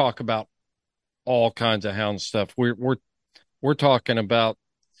 We talk about all kinds of hound stuff. We're talking about,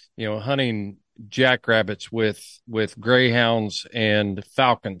 hunting jackrabbits with greyhounds and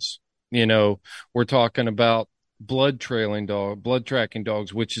falcons. We're talking about blood tracking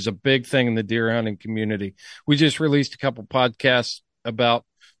dogs, which is a big thing in the deer hunting community. We just released a couple podcasts about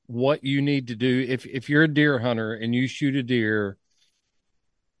what you need to do if you're a deer hunter and you shoot a deer.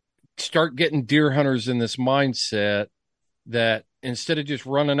 Start getting deer hunters in this mindset that instead of just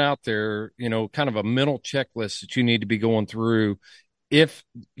running out there, kind of a mental checklist that you need to be going through. If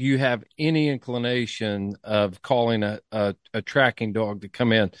you have any inclination of calling a tracking dog to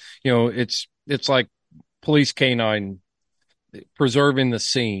come in, it's like police canine preserving the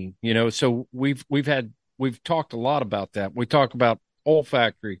scene, so we've talked a lot about that. We talk about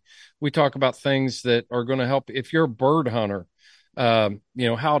olfactory. We talk about things that are going to help. If you're a bird hunter,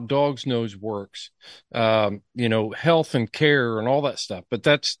 how dog's nose works, health and care and all that stuff. But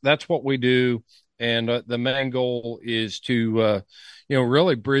that's what we do. And the main goal is to,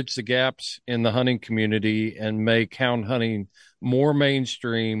 really bridge the gaps in the hunting community and make hound hunting more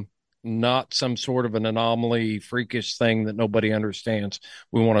mainstream, not some sort of an anomaly, freakish thing that nobody understands.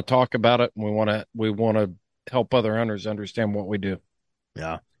 We want to talk about it, and we want to help other hunters understand what we do.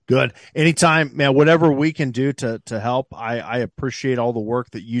 Yeah. Good. Anytime, man, whatever we can do to help. I appreciate all the work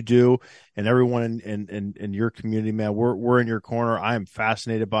that you do and everyone in your community, man. We're in your corner. I am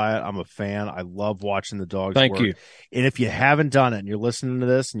fascinated by it. I'm a fan. I love watching the dogs Thank work. you. And if you haven't done it and you're listening to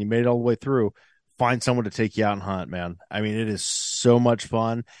this and you made it all the way through, find someone to take you out and hunt, man. I mean, it is so much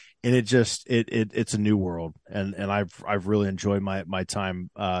fun. And it's a new world. And I've really enjoyed my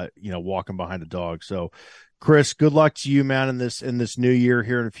time walking behind a dog. So Chris, good luck to you, man, in this new year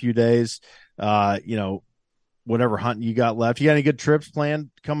here in a few days. Whatever hunting you got left. You got any good trips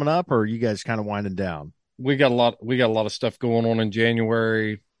planned coming up, or are you guys kind of winding down? We got a lot of stuff going on in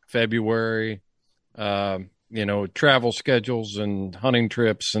January, February, travel schedules and hunting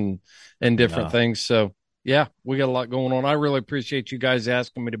trips and different things. So yeah, we got a lot going on. I really appreciate you guys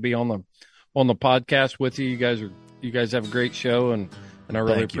asking me to be on the podcast with you. You guys have a great show, and I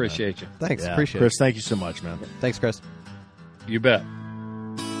really appreciate you. Thanks. Yeah. Appreciate Chris, it. thank you so much, man. Thanks, Chris. You bet.